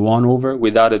may be won over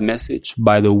without a message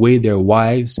by the way their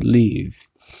wives live,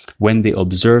 when they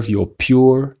observe your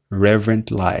pure, reverent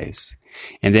lives.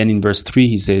 And then in verse 3,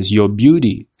 he says, your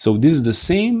beauty. So this is the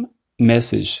same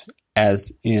message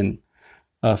as in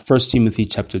 1 Timothy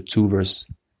chapter 2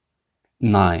 verse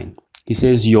 9. He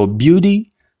says, your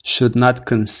beauty should not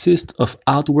consist of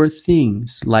outward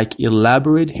things like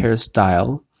elaborate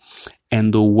hairstyle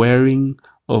and the wearing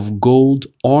of gold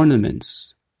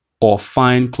ornaments or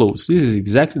fine clothes. This is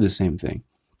exactly the same thing.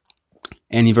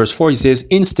 And in verse 4 he says,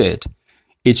 instead,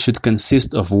 it should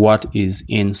consist of what is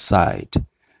inside,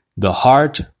 the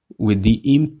heart with the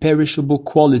imperishable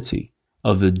quality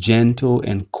of the gentle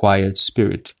and quiet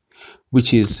spirit,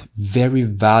 which is very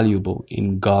valuable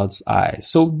in God's eyes.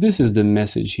 So this is the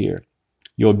message here.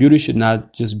 Your beauty should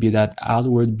not just be that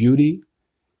outward beauty,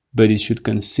 but it should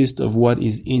consist of what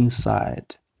is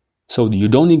inside. So you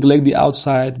don't neglect the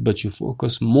outside, but you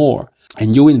focus more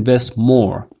and you invest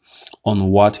more on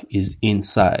what is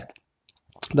inside.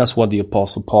 That's what the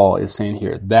Apostle Paul is saying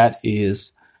here. That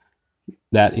is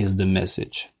the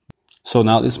message. So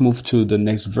now let's move to the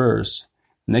next verse.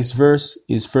 Next verse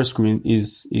is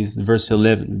is verse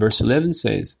 11. Verse 11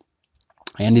 says,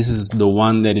 and this is the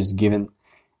one that has given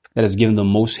the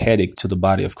most headache to the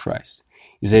body of Christ.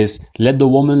 It says, let the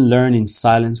woman learn in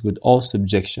silence with all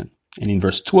subjection. And in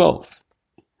verse 12,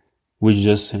 which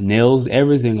just nails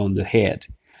everything on the head,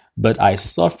 but I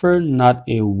suffer not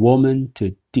a woman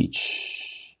to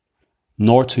teach,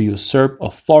 nor to usurp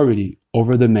authority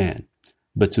over the man,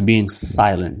 but to be in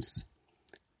silence.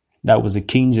 That was the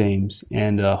King James,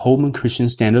 and the Holman Christian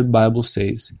Standard Bible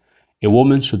says, a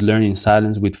woman should learn in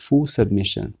silence with full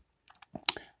submission.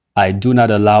 I do not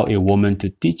allow a woman to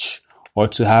teach or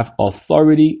to have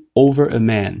authority over a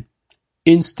man.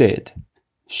 Instead,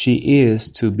 she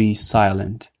is to be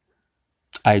silent.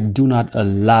 I do not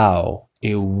allow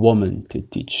a woman to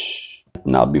teach.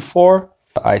 Now, before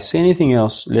I say anything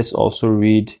else, let's also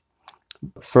read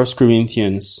 1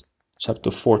 Corinthians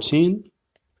chapter 14,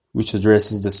 which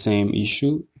addresses the same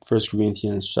issue. 1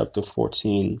 Corinthians chapter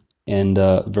 14 and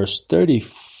verse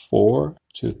 34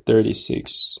 to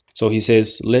 36. So he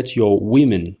says, let your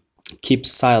women keep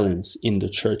silence in the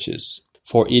churches,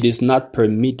 for it is not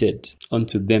permitted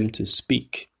unto them to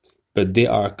speak, but they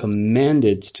are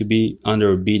commanded to be under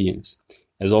obedience,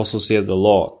 as also saith the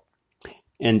law.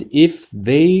 And if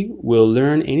they will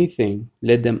learn anything,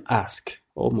 let them ask.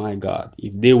 Oh my God,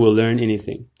 if they will learn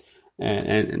anything.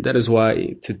 And that is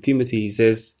why to Timothy he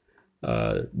says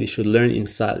they should learn in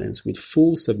silence with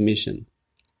full submission.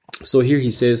 So here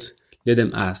he says, let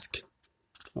them ask.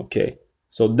 Okay,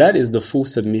 so that is the full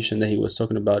submission that he was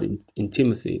talking about in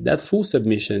Timothy. That full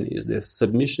submission is the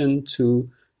submission to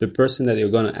the person that you're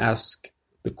going to ask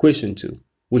the question to,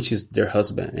 which is their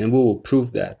husband. And we will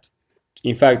prove that.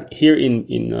 In fact, here in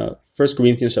 1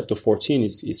 Corinthians chapter 14,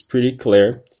 it's pretty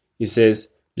clear. It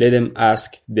says, let them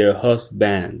ask their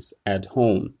husbands at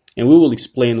home. And we will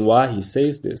explain why he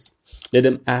says this. Let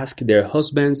them ask their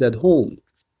husbands at home.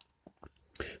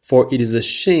 For it is a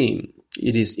shame,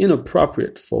 it is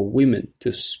inappropriate for women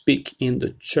to speak in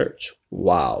the church.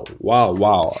 Wow.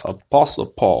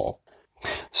 Apostle Paul.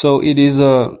 So it is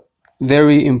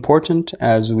very important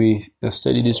as we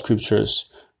study the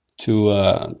scriptures to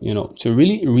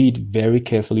really read very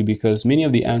carefully, because many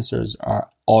of the answers are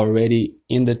already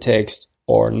in the text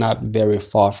or not very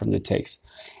far from the text.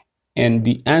 And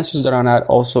the answers that are not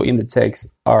also in the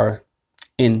text are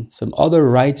in some other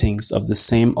writings of the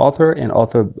same author and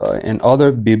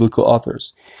other biblical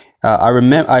authors. Let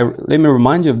me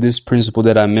remind you of this principle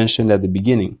that I mentioned at the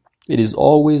beginning. It is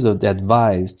always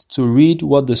advised to read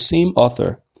what the same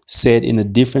author said in a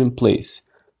different place,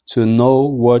 to know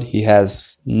what he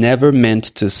has never meant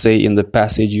to say in the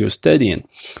passage you're studying.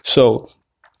 So,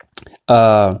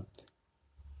 for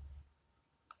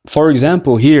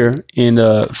example, here in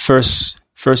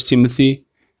First Timothy,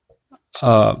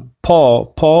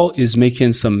 Paul is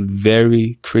making some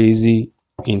very crazy,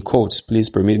 in quotes, please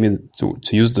permit me to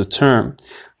use the term.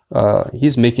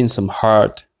 He's making some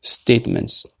hard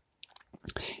statements.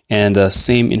 And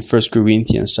same in 1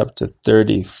 Corinthians chapter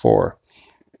 34.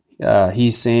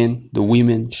 He's saying the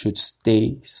women should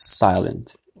stay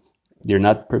silent. They're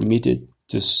not permitted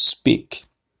to speak.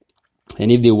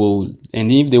 And if they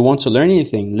want to learn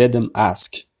anything, let them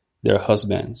ask their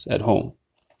husbands at home.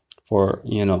 For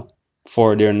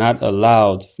they're not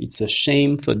allowed. It's a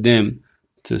shame for them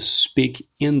to speak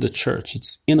in the church.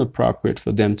 It's inappropriate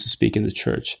for them to speak in the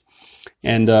church.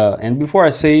 And before I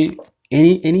say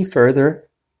any further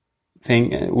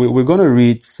thing, we're going to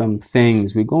read some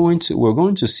things. We're going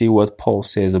to see what Paul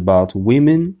says about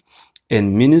women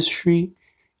and ministry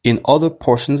in other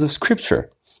portions of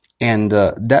Scripture, and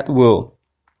that will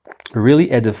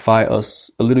really edify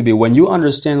us a little bit. When you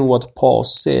understand what Paul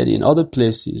said in other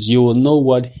places, you will know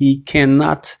what he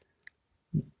cannot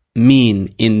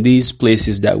mean in these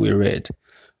places that we read.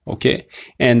 Okay,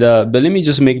 and but let me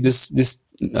just make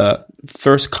this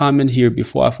first comment here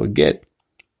before I forget.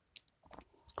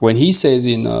 When he says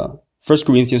in 1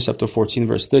 Corinthians chapter 14,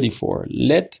 verse 34,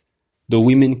 let the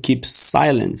women keep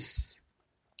silence,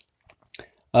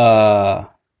 and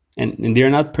they're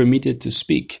not permitted to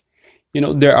speak.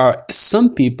 There are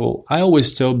some people, I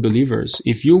always tell believers,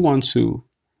 if you want to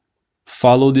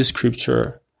follow this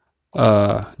scripture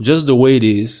just the way it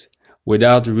is,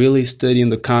 without really studying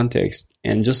the context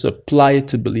and just apply it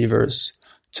to believers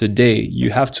today, you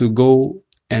have to go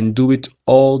and do it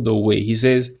all the way. He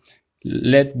says,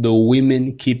 let the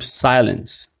women keep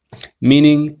silence,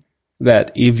 meaning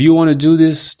that if you want to do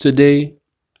this today,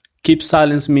 keep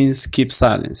silence means keep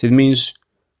silence. It means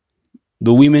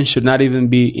the women should not even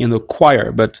be in the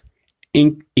choir, but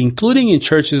including in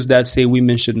churches that say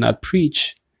women should not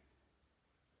preach,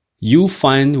 you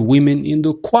find women in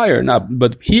the choir. Now,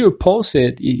 but here Paul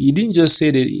said, he didn't just say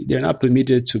that they're not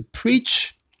permitted to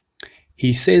preach.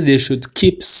 He says they should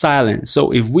keep silent.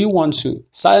 So if we want to,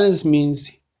 silence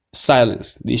means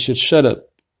silence. They should shut up.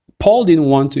 Paul didn't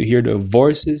want to hear their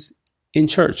voices in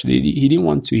church. He didn't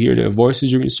want to hear their voices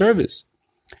during service.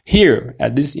 Here,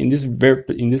 in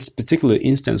this particular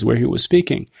instance where he was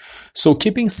speaking. So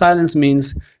keeping silence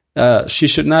means she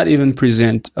should not even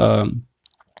present.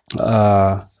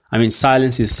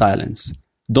 Silence is silence.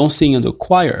 Don't sing in the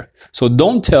choir. So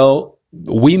don't tell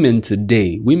women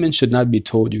today. Women should not be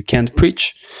told you can't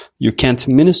preach, you can't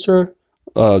minister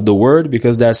the word,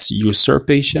 because that's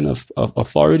usurpation of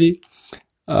authority.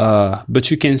 But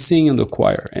you can sing in the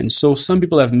choir. And so some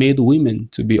people have made women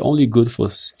to be only good for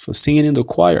singing in the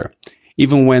choir,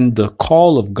 even when the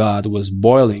call of God was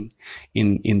boiling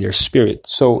in their spirit.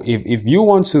 So if you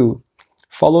want to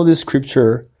follow this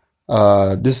scripture,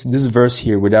 this verse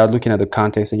here, without looking at the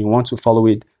context, and you want to follow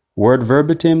it word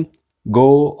verbatim,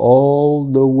 go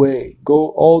all the way. Go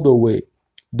all the way.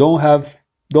 Don't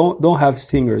have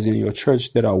singers in your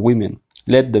church that are women.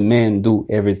 Let the men do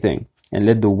everything, and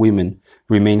let the women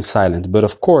remain silent. But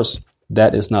of course,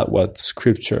 that is not what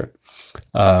Scripture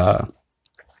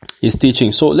is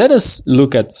teaching. So let us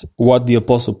look at what the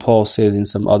Apostle Paul says in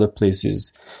some other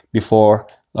places before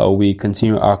we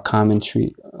continue our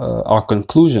commentary, our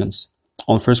conclusions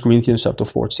on 1 Corinthians chapter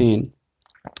 14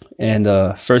 and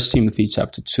 1 Timothy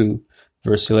chapter 2,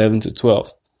 verse 11 to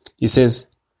 12. He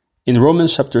says, In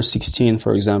Romans chapter 16,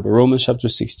 for example, Romans chapter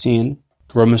 16,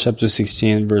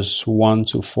 verse 1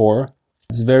 to 4,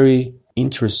 it's a very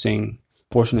interesting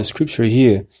portion of scripture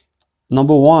here.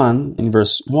 Number 1, in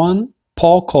verse 1,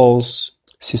 Paul calls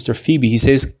Sister Phoebe. He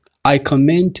says, I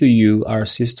commend to you our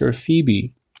sister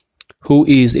Phoebe, who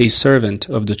is a servant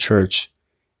of the church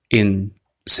in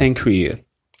Cenchrea.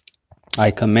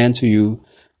 I commend to you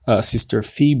Sister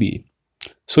Phoebe.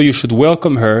 So you should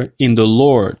welcome her in the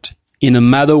Lord in a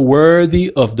manner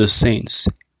worthy of the saints.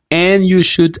 And you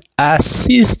should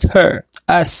assist her.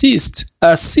 Assist.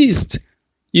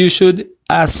 You should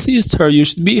assist her. You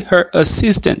should be her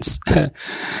assistants.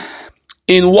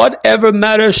 In whatever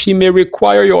matter she may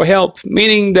require your help.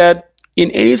 Meaning that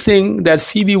in anything that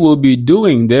Phoebe will be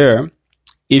doing there,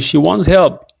 if she wants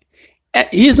help,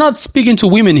 he's not speaking to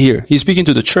women here. He's speaking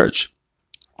to the church.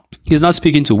 He's not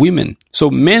speaking to women.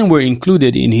 So men were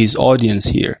included in his audience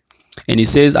here. And he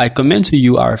says, I commend to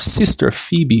you our sister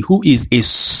Phoebe, who is a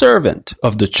servant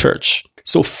of the church.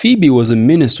 So Phoebe was a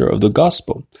minister of the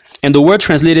gospel. And the word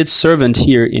translated servant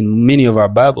here in many of our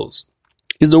Bibles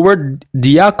is the word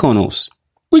diakonos,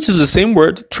 which is the same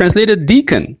word translated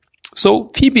deacon. So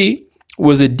Phoebe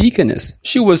was a deaconess.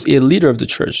 She was a leader of the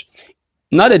church.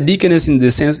 Not a deaconess in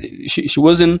the sense, she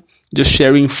wasn't just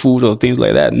sharing food or things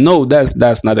like that. No,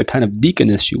 that's not the kind of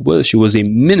deaconess she was. She was a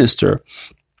minister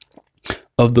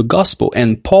of the gospel.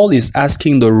 And Paul is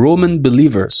asking the Roman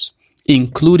believers,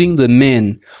 including the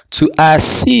men, to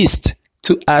assist.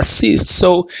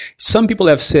 So some people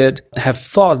have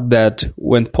thought that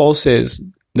when Paul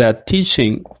says that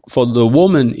teaching for the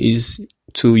woman is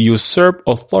to usurp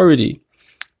authority,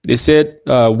 they said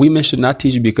women should not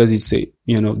teach because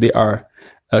they are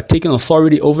taking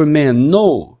authority over men.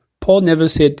 No, Paul never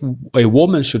said a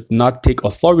woman should not take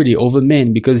authority over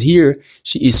men, because here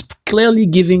she is clearly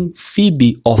giving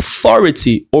Phoebe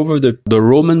authority over the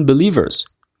Roman believers.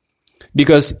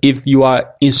 Because if you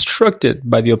are instructed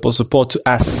by the Apostle Paul to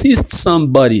assist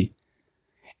somebody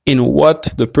in what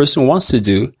the person wants to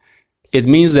do, it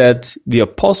means that the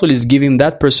apostle is giving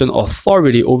that person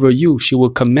authority over you. She will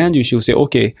command you. She will say,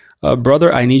 okay,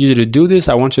 brother, I need you to do this.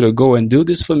 I want you to go and do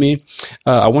this for me.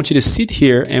 I want you to sit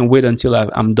here and wait until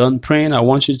I'm done praying.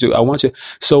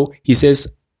 So he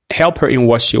says, help her in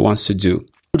what she wants to do.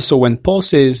 So when Paul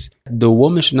says the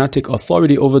woman should not take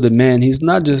authority over the man, he's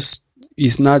not just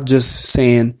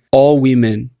saying all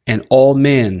women and all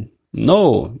men.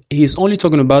 No, he's only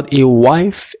talking about a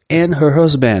wife and her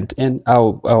husband. And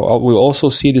we'll also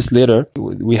see this later.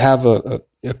 We have a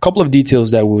couple of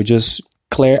details that will just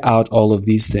clear out all of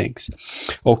these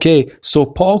things. Okay, so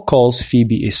Paul calls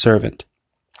Phoebe a servant.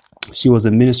 She was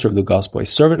a minister of the gospel, a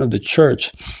servant of the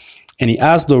church. And he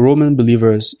asked the Roman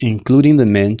believers, including the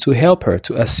men, to help her,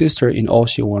 to assist her in all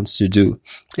she wants to do.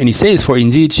 And he says, for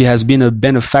indeed she has been a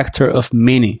benefactor of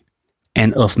many,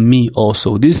 and of me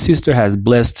also. This sister has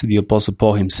blessed the Apostle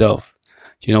Paul himself.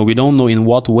 We don't know in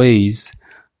what ways,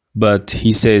 but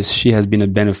he says she has been a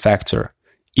benefactor,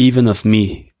 even of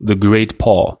me, the great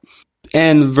Paul.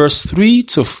 And verse 3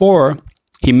 to 4,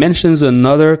 he mentions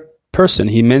another person.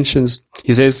 He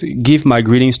says, give my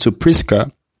greetings to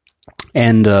Prisca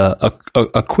and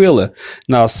Aquila.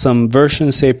 Now, some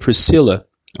versions say Priscilla.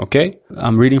 Okay,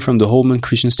 I'm reading from the Holman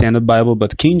Christian Standard Bible,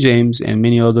 but King James and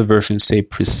many other versions say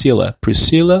Priscilla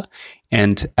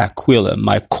and Aquila,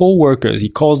 my co-workers. He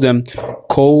calls them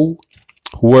co-workers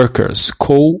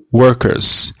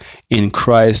in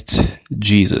Christ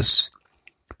Jesus.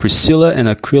 Priscilla and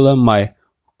Aquila, my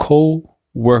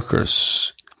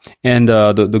co-workers. And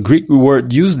the Greek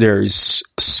word used there is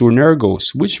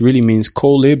sunergos, which really means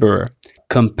co-laborer,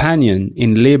 companion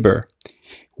in labor.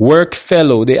 Work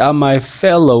fellow, they are my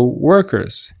fellow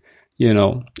workers,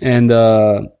 And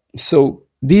so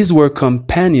these were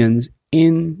companions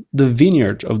in the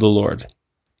vineyard of the Lord.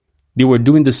 They were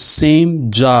doing the same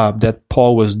job that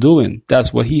Paul was doing.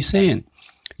 That's what he's saying.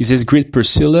 He says, greet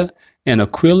Priscilla and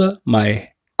Aquila, my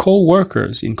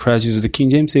co-workers in Christ Jesus. The King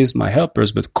James says my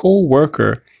helpers, but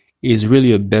co-worker is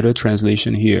really a better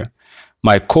translation here.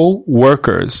 My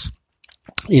co-workers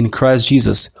in Christ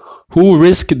Jesus, who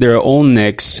risked their own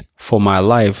necks for my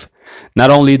life. Not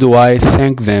only do I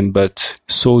thank them, but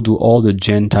so do all the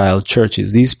Gentile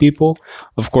churches. These people,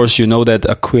 of course, you know that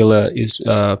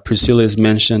Priscilla is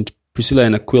mentioned. Priscilla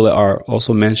and Aquila are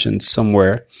also mentioned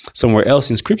somewhere else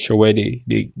in Scripture where they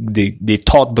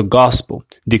taught the gospel.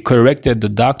 They corrected the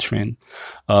doctrine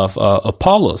of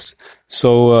Apollos.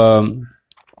 So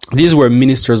these were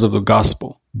ministers of the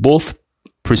gospel. Both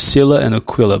Priscilla and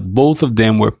Aquila, both of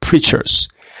them were preachers.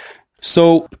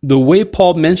 So the way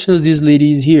Paul mentions these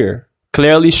ladies here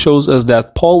clearly shows us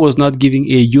that Paul was not giving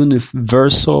a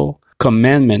universal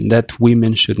commandment that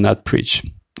women should not preach.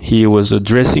 He was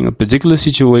addressing a particular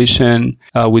situation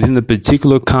within a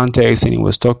particular context, and he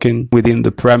was talking within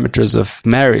the parameters of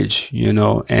marriage,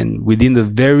 and within the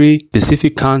very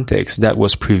specific context that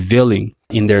was prevailing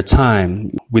in their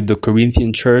time with the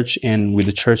Corinthian church and with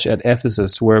the church at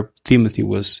Ephesus, where Timothy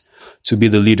was to be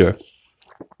the leader.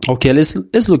 Okay,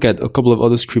 let's look at a couple of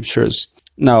other scriptures.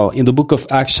 Now, in the book of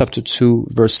Acts chapter 2,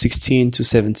 verse 16 to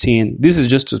 17, this is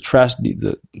just to trash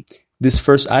this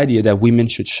first idea that women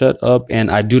should shut up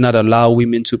and I do not allow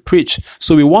women to preach.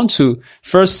 So we want to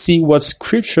first see what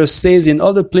scripture says in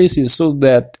other places so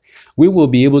that we will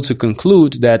be able to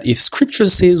conclude that if scripture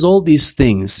says all these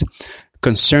things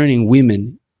concerning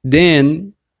women,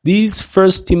 then these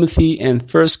 1 Timothy and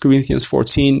 1 Corinthians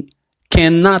 14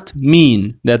 cannot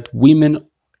mean that women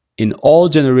in all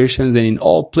generations and in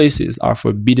all places are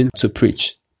forbidden to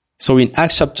preach. So in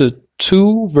Acts chapter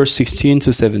 2, verse 16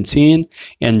 to 17,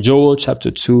 and Joel chapter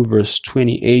 2, verse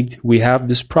 28, we have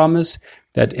this promise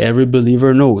that every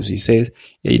believer knows. He says,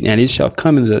 and it shall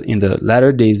come in the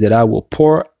latter days that I will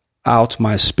pour out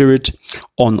my spirit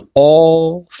on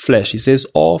all flesh. He says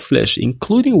all flesh,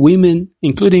 including women,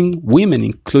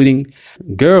 including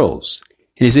girls.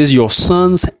 And he says, your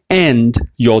sons and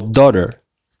your daughter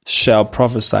shall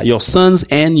prophesy. Your sons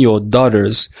and your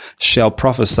daughters shall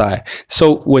prophesy.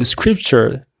 So when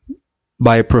scripture,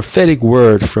 by a prophetic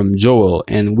word from Joel,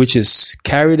 and which is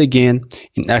carried again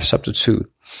in Acts chapter 2,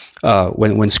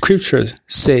 when scripture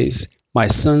says, my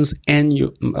sons and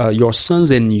your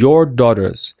sons and your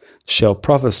daughters shall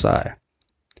prophesy.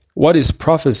 What is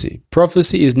prophecy?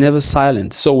 Prophecy is never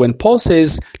silent. So when Paul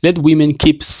says, let women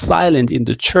keep silent in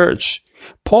the church,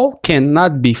 Paul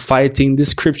cannot be fighting the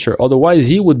scripture. Otherwise,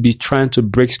 he would be trying to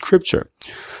break scripture.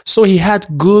 So he had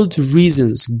good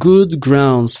reasons, good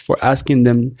grounds for asking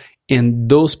them in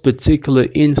those particular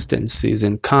instances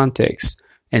and contexts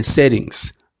and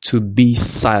settings to be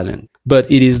silent.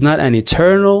 But it is not an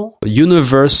eternal,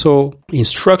 universal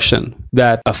instruction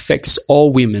that affects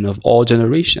all women of all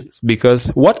generations. Because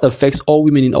what affects all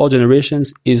women in all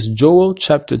generations is Joel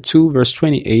chapter 2, verse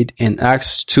 28 and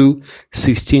Acts 2,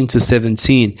 16 to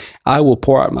 17. I will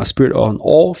pour out my spirit on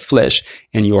all flesh,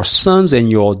 and your sons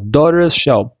and your daughters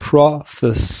shall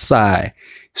prophesy.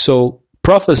 So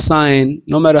prophesying,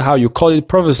 no matter how you call it,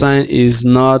 prophesying is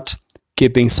not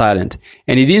keeping silent.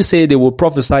 And he didn't say they will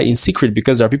prophesy in secret,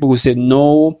 because there are people who said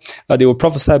no, they will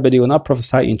prophesy, but they will not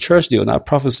prophesy in church. They will not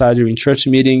prophesy during church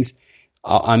meetings.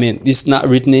 It's not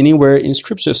written anywhere in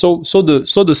scripture. So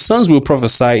the sons will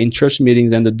prophesy in church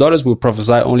meetings and the daughters will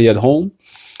prophesy only at home.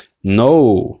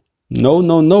 No.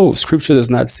 Scripture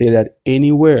does not say that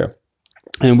anywhere.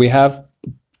 And we have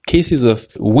cases of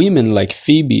women like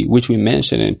Phoebe, which we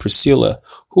mentioned, and Priscilla,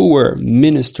 who were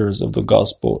ministers of the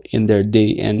gospel in their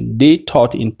day, and they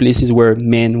taught in places where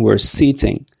men were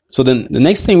sitting. So then the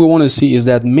next thing we want to see is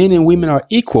that men and women are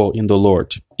equal in the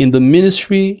Lord. In the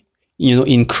ministry,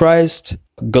 in Christ,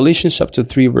 Galatians chapter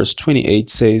 3, verse 28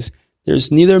 says,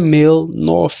 there's neither male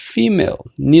nor female.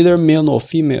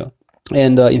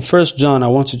 And in 1 John, I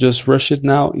want to just rush it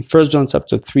now. In 1 John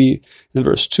chapter 3 and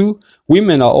verse 2,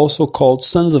 women are also called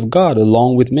sons of God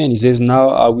along with men. He says, now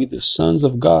are we the sons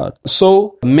of God.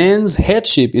 So man's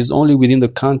headship is only within the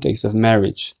context of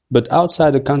marriage. But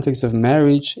outside the context of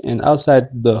marriage and outside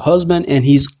the husband and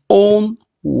his own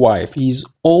wife,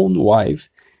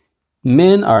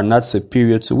 men are not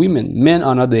superior to women. Men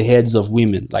are not the heads of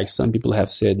women, like some people have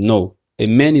said. No. A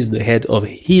man is the head of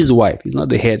his wife. He's not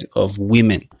the head of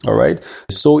women. All right.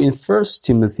 So in 1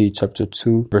 Timothy chapter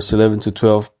 2, verse 11 to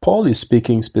 12, Paul is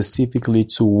speaking specifically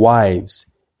to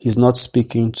wives. He's not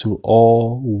speaking to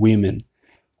all women.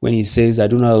 When he says, I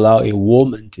do not allow a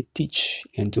woman to teach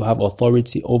and to have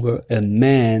authority over a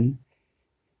man,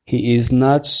 he is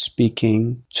not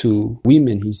speaking to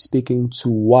women. He's speaking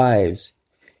to wives.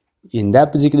 In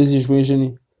that particular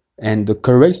situation, and the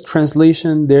correct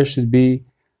translation there should be,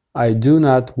 I do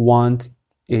not want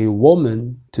a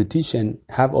woman to teach and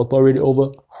have authority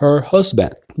over her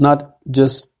husband, not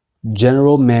just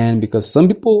general man, because some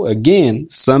people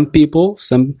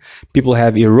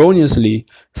have erroneously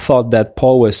thought that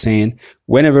Paul was saying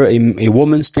whenever a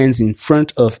woman stands in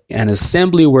front of an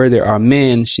assembly where there are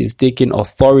men, she's taking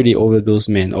authority over those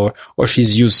men, or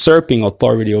she's usurping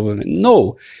authority over men.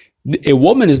 No. A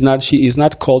woman is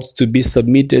not called to be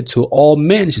submitted to all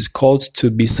men. She's called to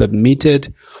be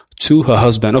submitted to her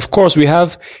husband. Of course, we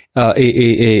have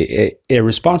a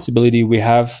responsibility. We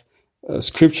have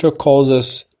scripture calls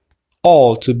us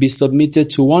all to be submitted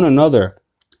to one another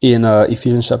in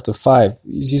Ephesians chapter 5.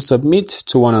 You submit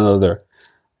to one another.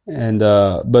 And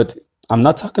but I'm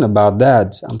not talking about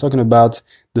that. I'm talking about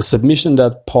the submission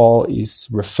that Paul is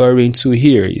referring to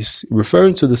here. He's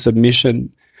referring to the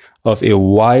submission of a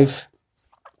wife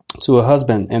to a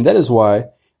husband. And that is why,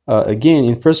 again,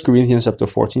 in 1 Corinthians chapter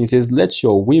 14, it says, let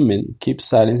your women keep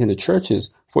silence in the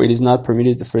churches, for it is not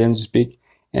permitted for them to speak.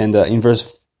 And in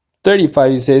verse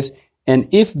 35, it says, and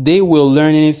if they will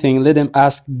learn anything, let them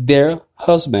ask their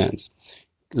husbands.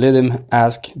 Let them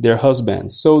ask their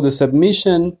husbands. So the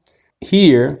submission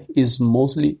here is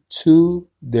mostly to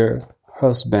their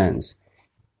husbands.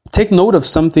 Take note of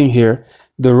something here.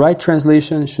 The right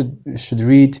translation should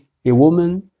read, a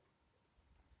woman,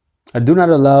 do not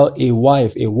allow a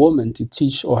wife, a woman, to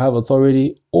teach or have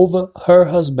authority over her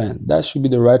husband. That should be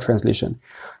the right translation.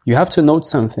 You have to note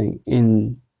something.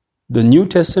 In the New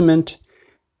Testament,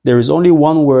 there is only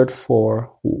one word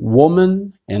for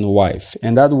woman and wife,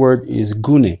 and that word is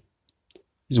gune.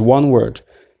 It's one word.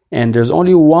 And there's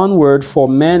only one word for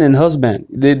man and husband.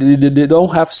 They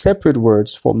don't have separate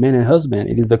words for man and husband.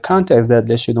 It is the context that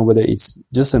lets you know whether it's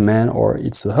just a man or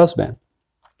it's a husband.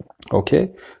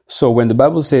 Okay? So when the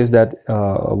Bible says that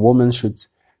a woman should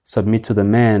submit to the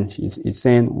man, it's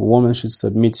saying a woman should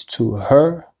submit to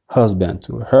her husband,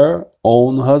 to her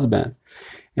own husband.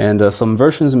 And some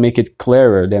versions make it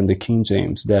clearer than the King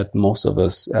James that most of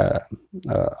us are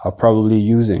probably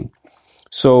using.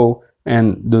 So,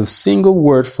 and the single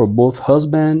word for both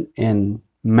husband and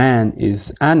man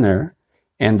is aner,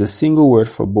 and the single word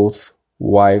for both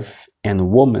wife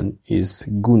and woman is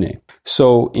gune.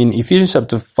 So in Ephesians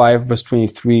chapter 5 verse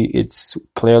 23, it's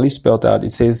clearly spelled out.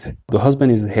 It says the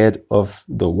husband is the head of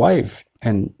the wife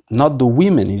and not the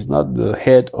women. He's not the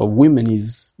head of women.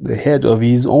 He's the head of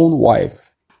his own wife.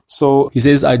 So he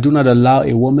says, I do not allow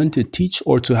a woman to teach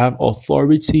or to have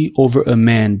authority over a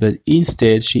man, but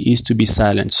instead she is to be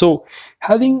silent. So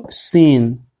having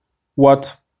seen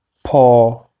what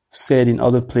Paul said in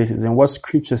other places and what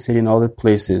scripture said in other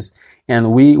places,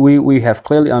 and we have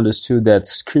clearly understood that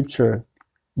scripture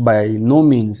by no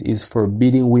means is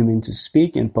forbidding women to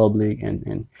speak in public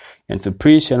and to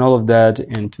preach and all of that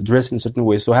and to dress in certain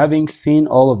ways. So having seen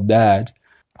all of that,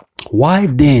 why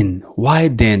then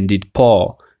did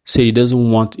Paul say he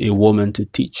doesn't want a woman to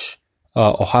teach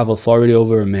or have authority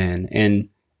over a man, and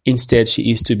instead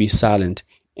she is to be silent?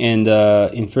 And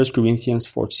in 1 Corinthians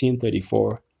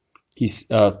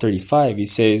 14:35, he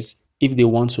says, if they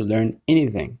want to learn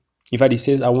anything, in fact, he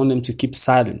says, I want them to keep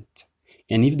silent.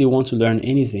 And if they want to learn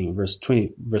anything, verse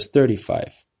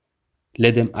 35,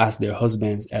 let them ask their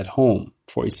husbands at home,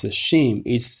 for it's a shame.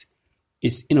 It's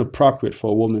inappropriate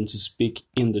for a woman to speak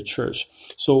in the church.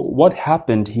 So what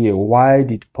happened here? Why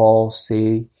did Paul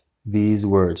say these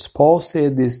words? Paul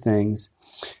said these things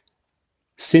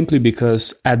simply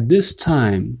because at this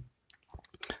time,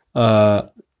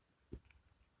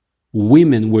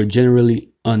 women were generally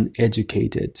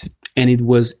uneducated, and it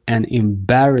was an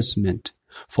embarrassment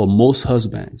for most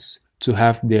husbands to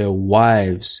have their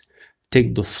wives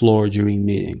take the floor during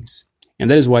meetings.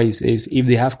 And that is why he says, if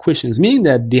they have questions, meaning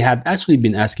that they had actually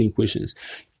been asking questions.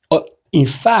 In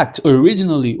fact,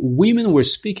 originally, women were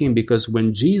speaking because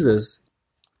when Jesus,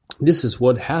 this is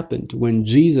what happened. When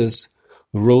Jesus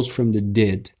rose from the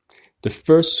dead, the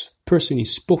first person he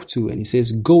spoke to, and he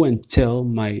says, go and tell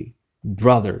my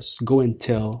brothers, go and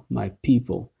tell my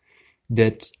people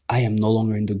that I am no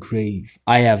longer in the grave.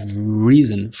 I have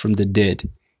risen from the dead.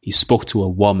 He spoke to a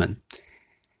woman.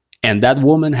 And that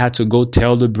woman had to go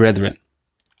tell the brethren.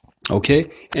 Okay,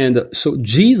 and so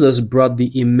Jesus brought the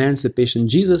emancipation.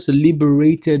 Jesus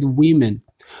liberated women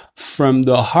from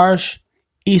the harsh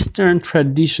Eastern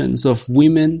traditions of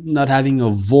women not having a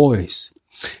voice.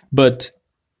 But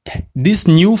this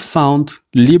newfound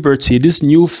liberty, this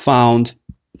newfound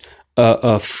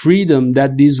freedom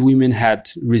that these women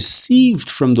had received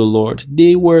from the Lord,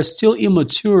 they were still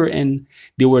immature and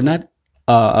they were not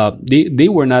they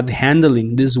were not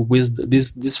handling this wisdom,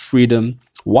 this freedom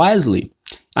wisely.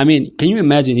 I mean, can you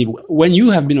imagine when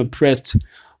you have been oppressed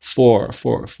for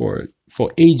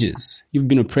ages, you've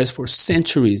been oppressed for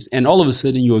centuries, and all of a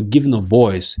sudden you are given a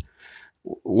voice?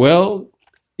 Well,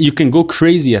 you can go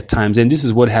crazy at times, and this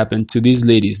is what happened to these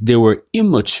ladies. They were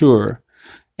immature,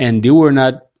 and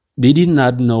they did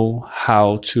not know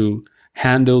how to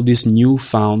handle this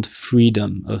newfound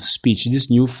freedom of speech, this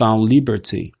newfound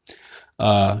liberty.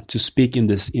 To speak in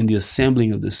the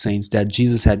assembling of the saints that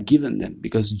Jesus had given them,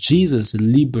 because Jesus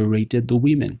liberated the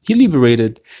women. He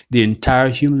liberated the entire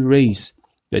human race,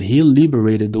 but he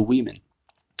liberated the women.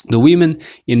 The women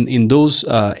in those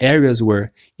areas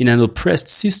were in an oppressed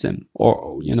system,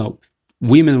 or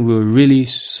women were really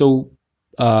so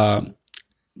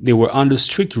they were under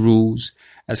strict rules,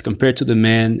 as compared to the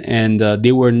men, and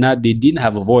they didn't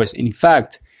have a voice. In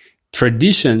fact,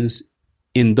 traditions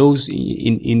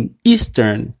in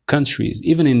Eastern countries,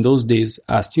 even in those days,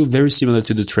 are still very similar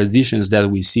to the traditions that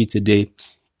we see today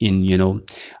in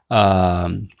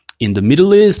in the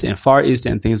Middle East and Far East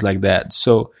and things like that.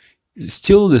 So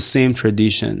still the same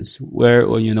traditions where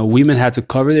women had to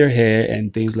cover their hair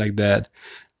and things like that.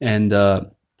 And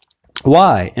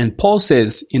why? And Paul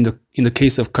says in the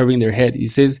case of covering their head, he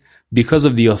says because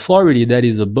of the authority that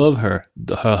is above her,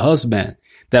 her husband,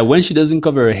 that when she doesn't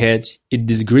cover her head, it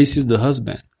disgraces the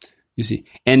husband. You see,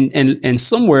 and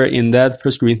somewhere in that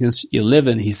 1 Corinthians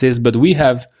 11, he says, but we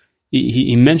have.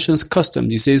 He mentions customs.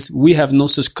 He says we have no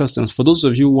such customs. For those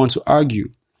of you who want to argue,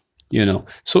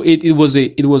 so it was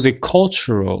a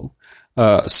cultural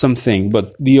something.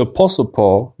 But the Apostle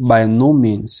Paul by no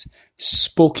means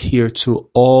spoke here to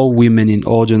all women in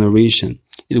all generation.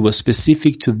 It was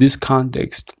specific to this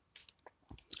context.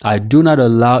 I do not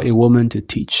allow a woman to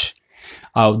teach.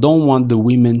 I don't want the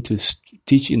women to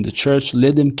teach in the church.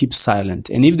 Let them keep silent.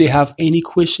 And if they have any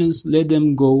questions, let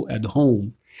them go at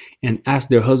home and ask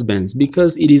their husbands,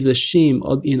 because it is a shame.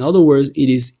 In other words, it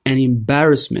is an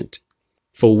embarrassment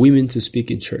for women to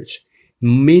speak in church.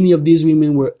 Many of these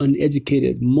women were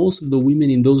uneducated. Most of the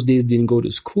women in those days didn't go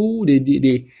to school.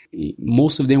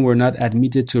 Most of them were not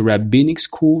admitted to rabbinic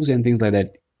schools and things like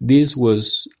that. This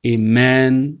was a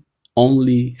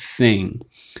man-only thing.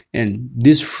 And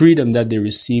this freedom that they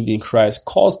received in Christ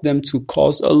caused them to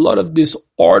cause a lot of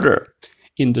disorder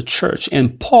in the church.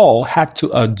 And Paul had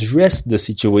to address the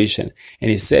situation.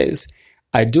 And he says,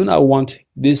 I do not want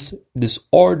this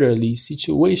disorderly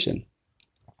situation.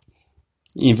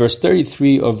 In verse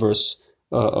 33 of 1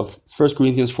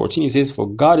 Corinthians 14, he says, for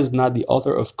God is not the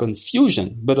author of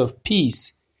confusion, but of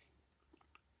peace,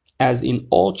 as in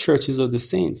all churches of the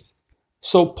saints.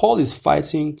 So Paul is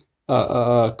fighting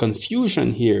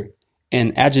confusion here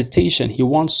and agitation. He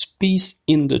wants peace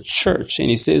in the church. And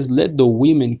he says, let the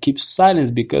women keep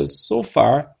silence, because so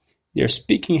far their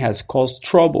speaking has caused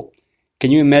trouble.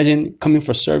 Can you imagine coming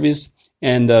for service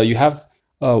and you have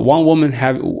one woman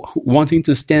wanting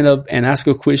to stand up and ask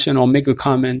a question or make a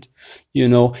comment,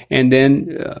 and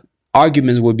then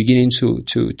arguments were beginning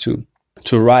to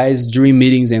rise during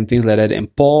meetings and things like that.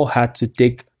 And Paul had to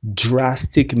take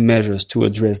drastic measures to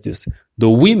address this. The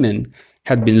women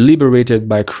had been liberated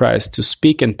by Christ to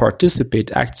speak and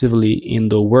participate actively in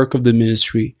the work of the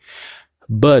ministry.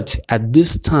 But at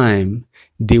this time,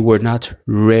 they were not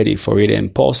ready for it.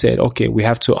 And Paul said, okay, we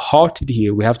have to halt it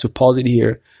here. We have to pause it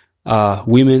here.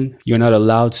 Women, you're not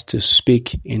allowed to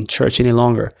speak in church any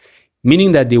longer.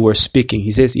 Meaning that they were speaking.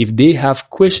 He says, if they have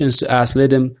questions to ask,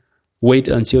 let them wait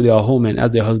until they are home and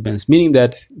ask their husbands. Meaning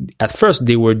that at first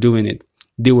they were doing it.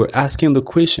 They were asking the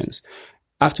questions.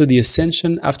 After the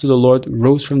ascension, after the Lord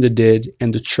rose from the dead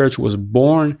and the church was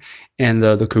born and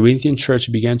the Corinthian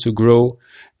church began to grow,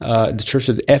 the church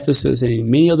of Ephesus and in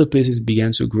many other places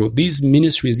began to grow. These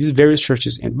ministries, these various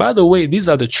churches, and by the way, these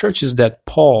are the churches that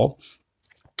Paul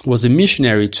was a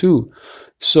missionary to.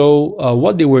 So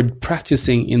what they were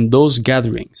practicing in those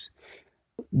gatherings,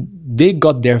 they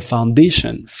got their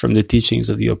foundation from the teachings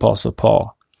of the Apostle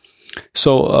Paul.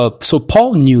 So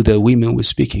Paul knew that women were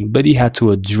speaking, but he had to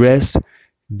address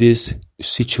this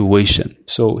situation.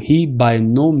 So he by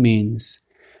no means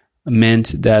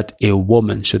meant that a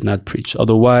woman should not preach.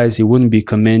 Otherwise, he wouldn't be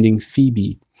commanding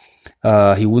Phoebe.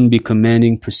 He wouldn't be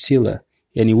commanding Priscilla.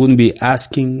 And he wouldn't be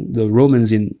asking the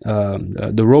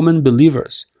Roman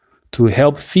believers to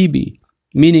help Phoebe,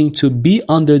 meaning to be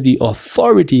under the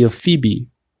authority of Phoebe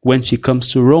when she comes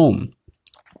to Rome,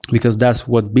 because that's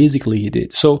what basically he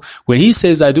did. So when he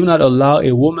says, I do not allow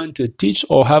a woman to teach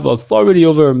or have authority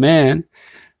over a man,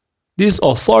 this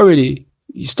authority,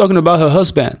 he's talking about her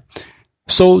husband.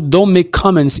 So don't make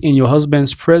comments in your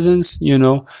husband's presence. You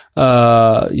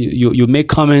make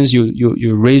comments,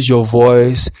 you raise your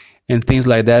voice and things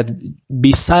like that.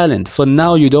 Be silent. For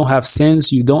now, you don't have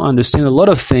sense. You don't understand a lot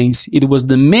of things. It was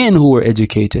the men who were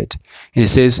educated. And it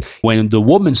says, when the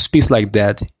woman speaks like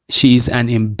that, she is an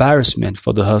embarrassment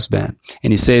for the husband.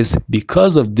 And he says,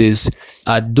 because of this,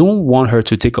 I don't want her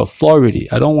to take authority.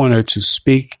 I don't want her to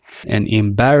speak and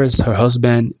embarrass her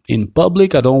husband in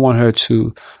public. I don't want her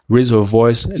to raise her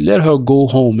voice. Let her go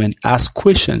home and ask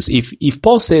questions. If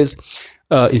Paul says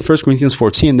in 1 Corinthians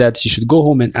 14 that she should go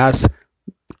home and ask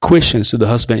questions to the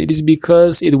husband, it is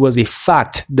because it was a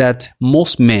fact that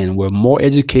most men were more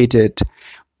educated,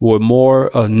 were more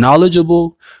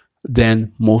knowledgeable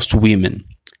than most women.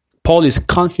 Paul is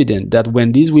confident that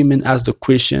when these women ask the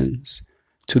questions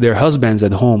to their husbands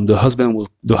at home, the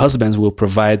husbands will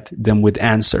provide them with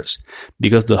answers,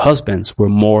 because the husbands were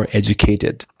more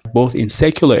educated, both in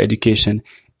secular education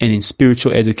and in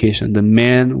spiritual education. The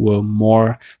men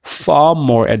were far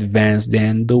more advanced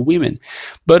than the women.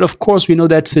 But of course, we know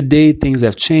that today things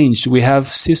have changed. We have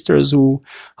sisters who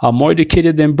are more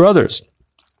educated than brothers.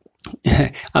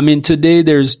 I mean, today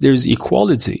there's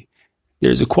equality.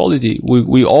 There's equality.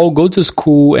 We all go to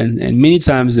school, and many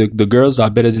times the girls are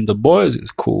better than the boys in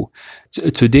school.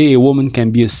 Today, a woman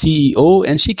can be a CEO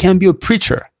and she can be a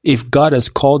preacher if God has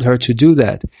called her to do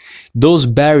that. Those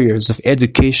barriers of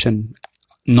education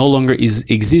no longer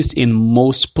exist in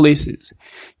most places,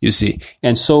 you see.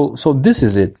 And so this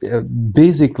is it.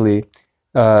 Basically,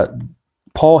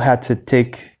 Paul had to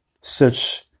take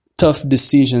such tough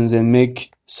decisions and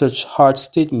make such hard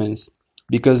statements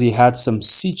because he had some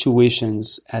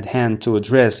situations at hand to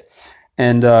address.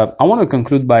 And I want to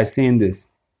conclude by saying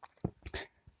this.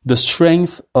 The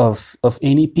strength of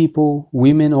any people,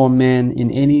 women or men in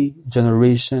any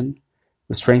generation,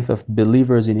 the strength of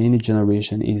believers in any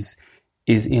generation is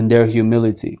in their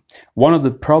humility. One of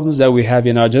the problems that we have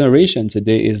in our generation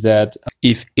today is that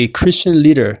if a Christian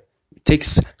leader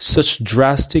takes such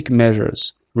drastic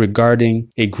measures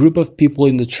regarding a group of people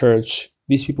in the church,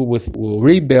 these people will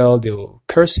rebel, they'll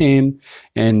curse him,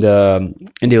 and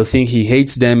they'll think he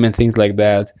hates them and things like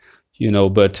that,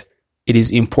 but it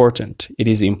is important. It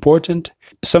is important.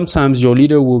 Sometimes your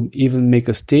leader will even make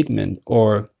a statement,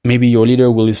 or maybe your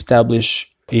leader will establish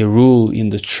a rule in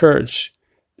the church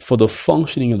for the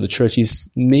functioning of the church.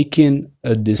 He's making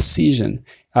a decision.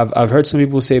 I've heard some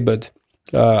people say, but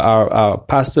our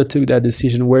pastor took that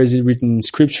decision. Where is it written in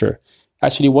Scripture?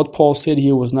 Actually, what Paul said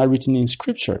here was not written in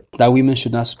Scripture, that women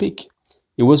should not speak.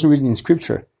 It wasn't written in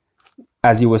Scripture.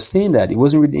 As he was saying that, it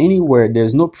wasn't written anywhere.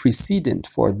 There's no precedent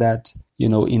for that,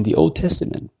 in the Old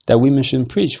Testament, that women shouldn't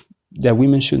preach, that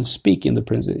women shouldn't speak in the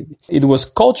present. It was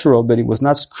cultural, but it was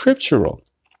not scriptural.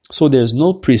 So there's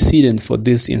no precedent for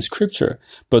this in Scripture.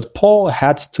 But Paul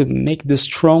had to make this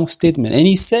strong statement. And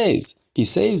he says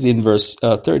in verse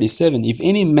 37, if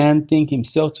any man think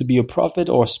himself to be a prophet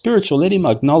or spiritual, let him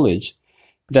acknowledge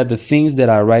that the things that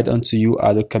I write unto you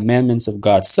are the commandments of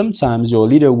God. Sometimes your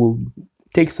leader will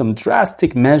take some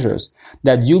drastic measures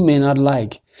that you may not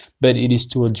like, but it is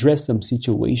to address some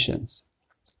situations.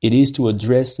 It is to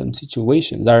address some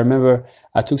situations. I remember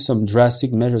I took some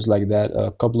drastic measures like that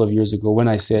a couple of years ago when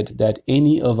I said that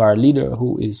any of our leader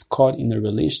who is caught in a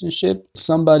relationship,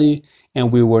 somebody,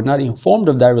 and we were not informed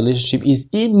of that relationship, is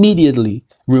immediately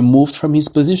removed from his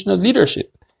position of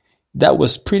leadership. That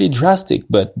was pretty drastic,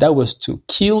 but that was to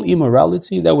kill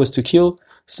immorality. That was to kill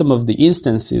some of the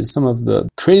instances, some of the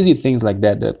crazy things like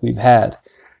that we've had,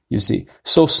 you see.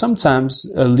 So sometimes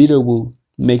a leader will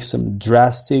make some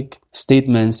drastic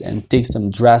statements and take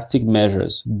some drastic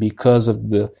measures because of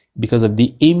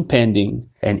the impending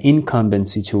and incumbent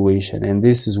situation. And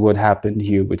this is what happened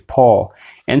here with Paul.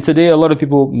 And today a lot of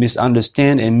people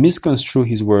misunderstand and misconstrue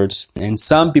his words. And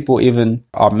some people even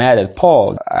are mad at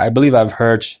Paul. I believe I've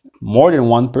heard more than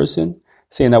one person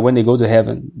saying that when they go to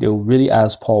heaven, they'll really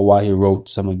ask Paul why he wrote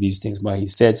some of these things, why he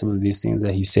said some of these things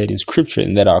that he said in Scripture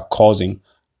and that are causing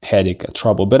headache and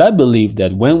trouble. But I believe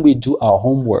that when we do our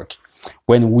homework,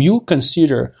 when you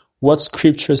consider what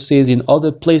Scripture says in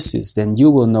other places, then you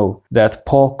will know that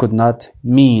Paul could not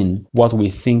mean what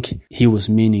we think he was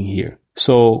meaning here.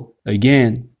 So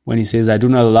again, when he says, I do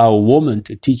not allow a woman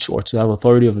to teach or to have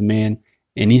authority of a man,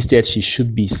 and instead she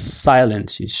should be silent,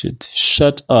 she should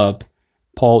shut up,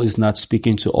 Paul is not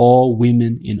speaking to all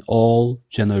women in all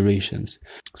generations.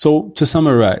 So to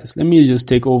summarize, let me just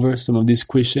take over some of these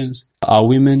questions. Are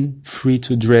women free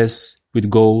to dress with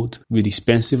gold, with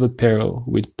expensive apparel,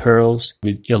 with pearls,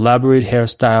 with elaborate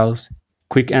hairstyles?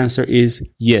 Quick answer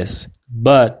is yes,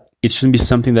 but it shouldn't be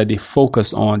something that they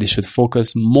focus on. They should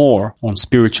focus more on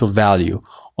spiritual value,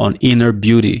 on inner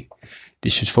beauty. They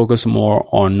should focus more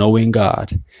on knowing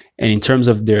God. And in terms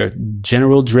of their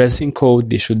general dressing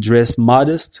code, they should dress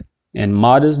modest. And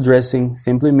modest dressing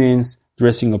simply means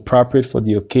dressing appropriate for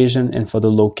the occasion and for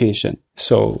the location.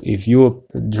 So if you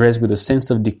dress with a sense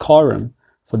of decorum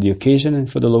for the occasion and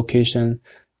for the location,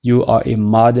 you are a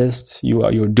modest,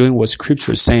 you're doing what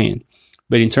Scripture is saying.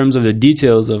 But in terms of the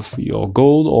details of your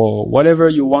gold or whatever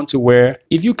you want to wear,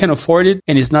 if you can afford it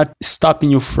and it's not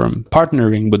stopping you from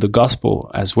partnering with the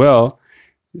gospel as well,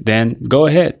 then go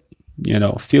ahead.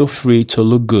 Feel free to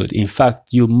look good. In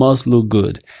fact, you must look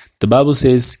good. The Bible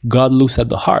says God looks at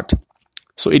the heart.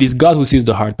 So it is God who sees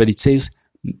the heart, but it says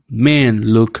men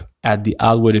look at the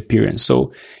outward appearance.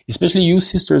 So especially you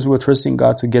sisters who are trusting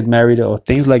God to get married or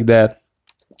things like that,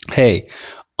 hey,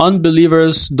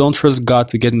 unbelievers don't trust God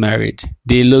to get married.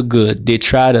 They look good. They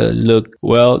try to look,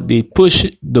 well, they push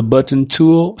the button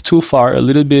too far a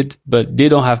little bit, but they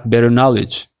don't have better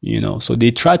knowledge, So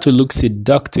they try to look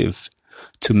seductive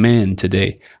to men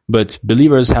today, but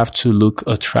believers have to look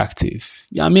attractive.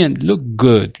 Look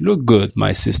good,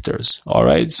 my sisters. All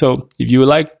right. So if you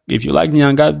like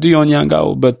nyanga, do your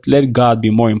nyanga, but let God be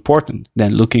more important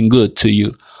than looking good to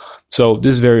you. So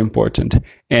this is very important.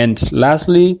 And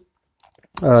lastly,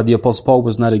 the Apostle Paul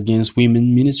was not against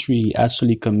women ministry. He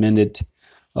actually commended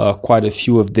quite a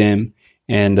few of them,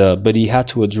 but he had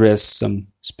to address some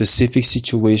specific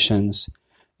situations,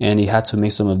 and he had to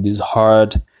make some of these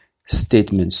hard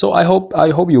statements. So I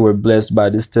hope you were blessed by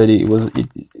this study.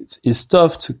 It's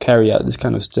tough to carry out this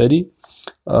kind of study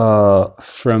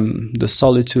from the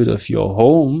solitude of your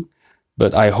home,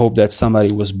 but I hope that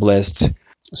somebody was blessed.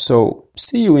 So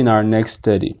see you in our next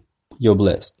study. You're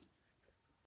blessed.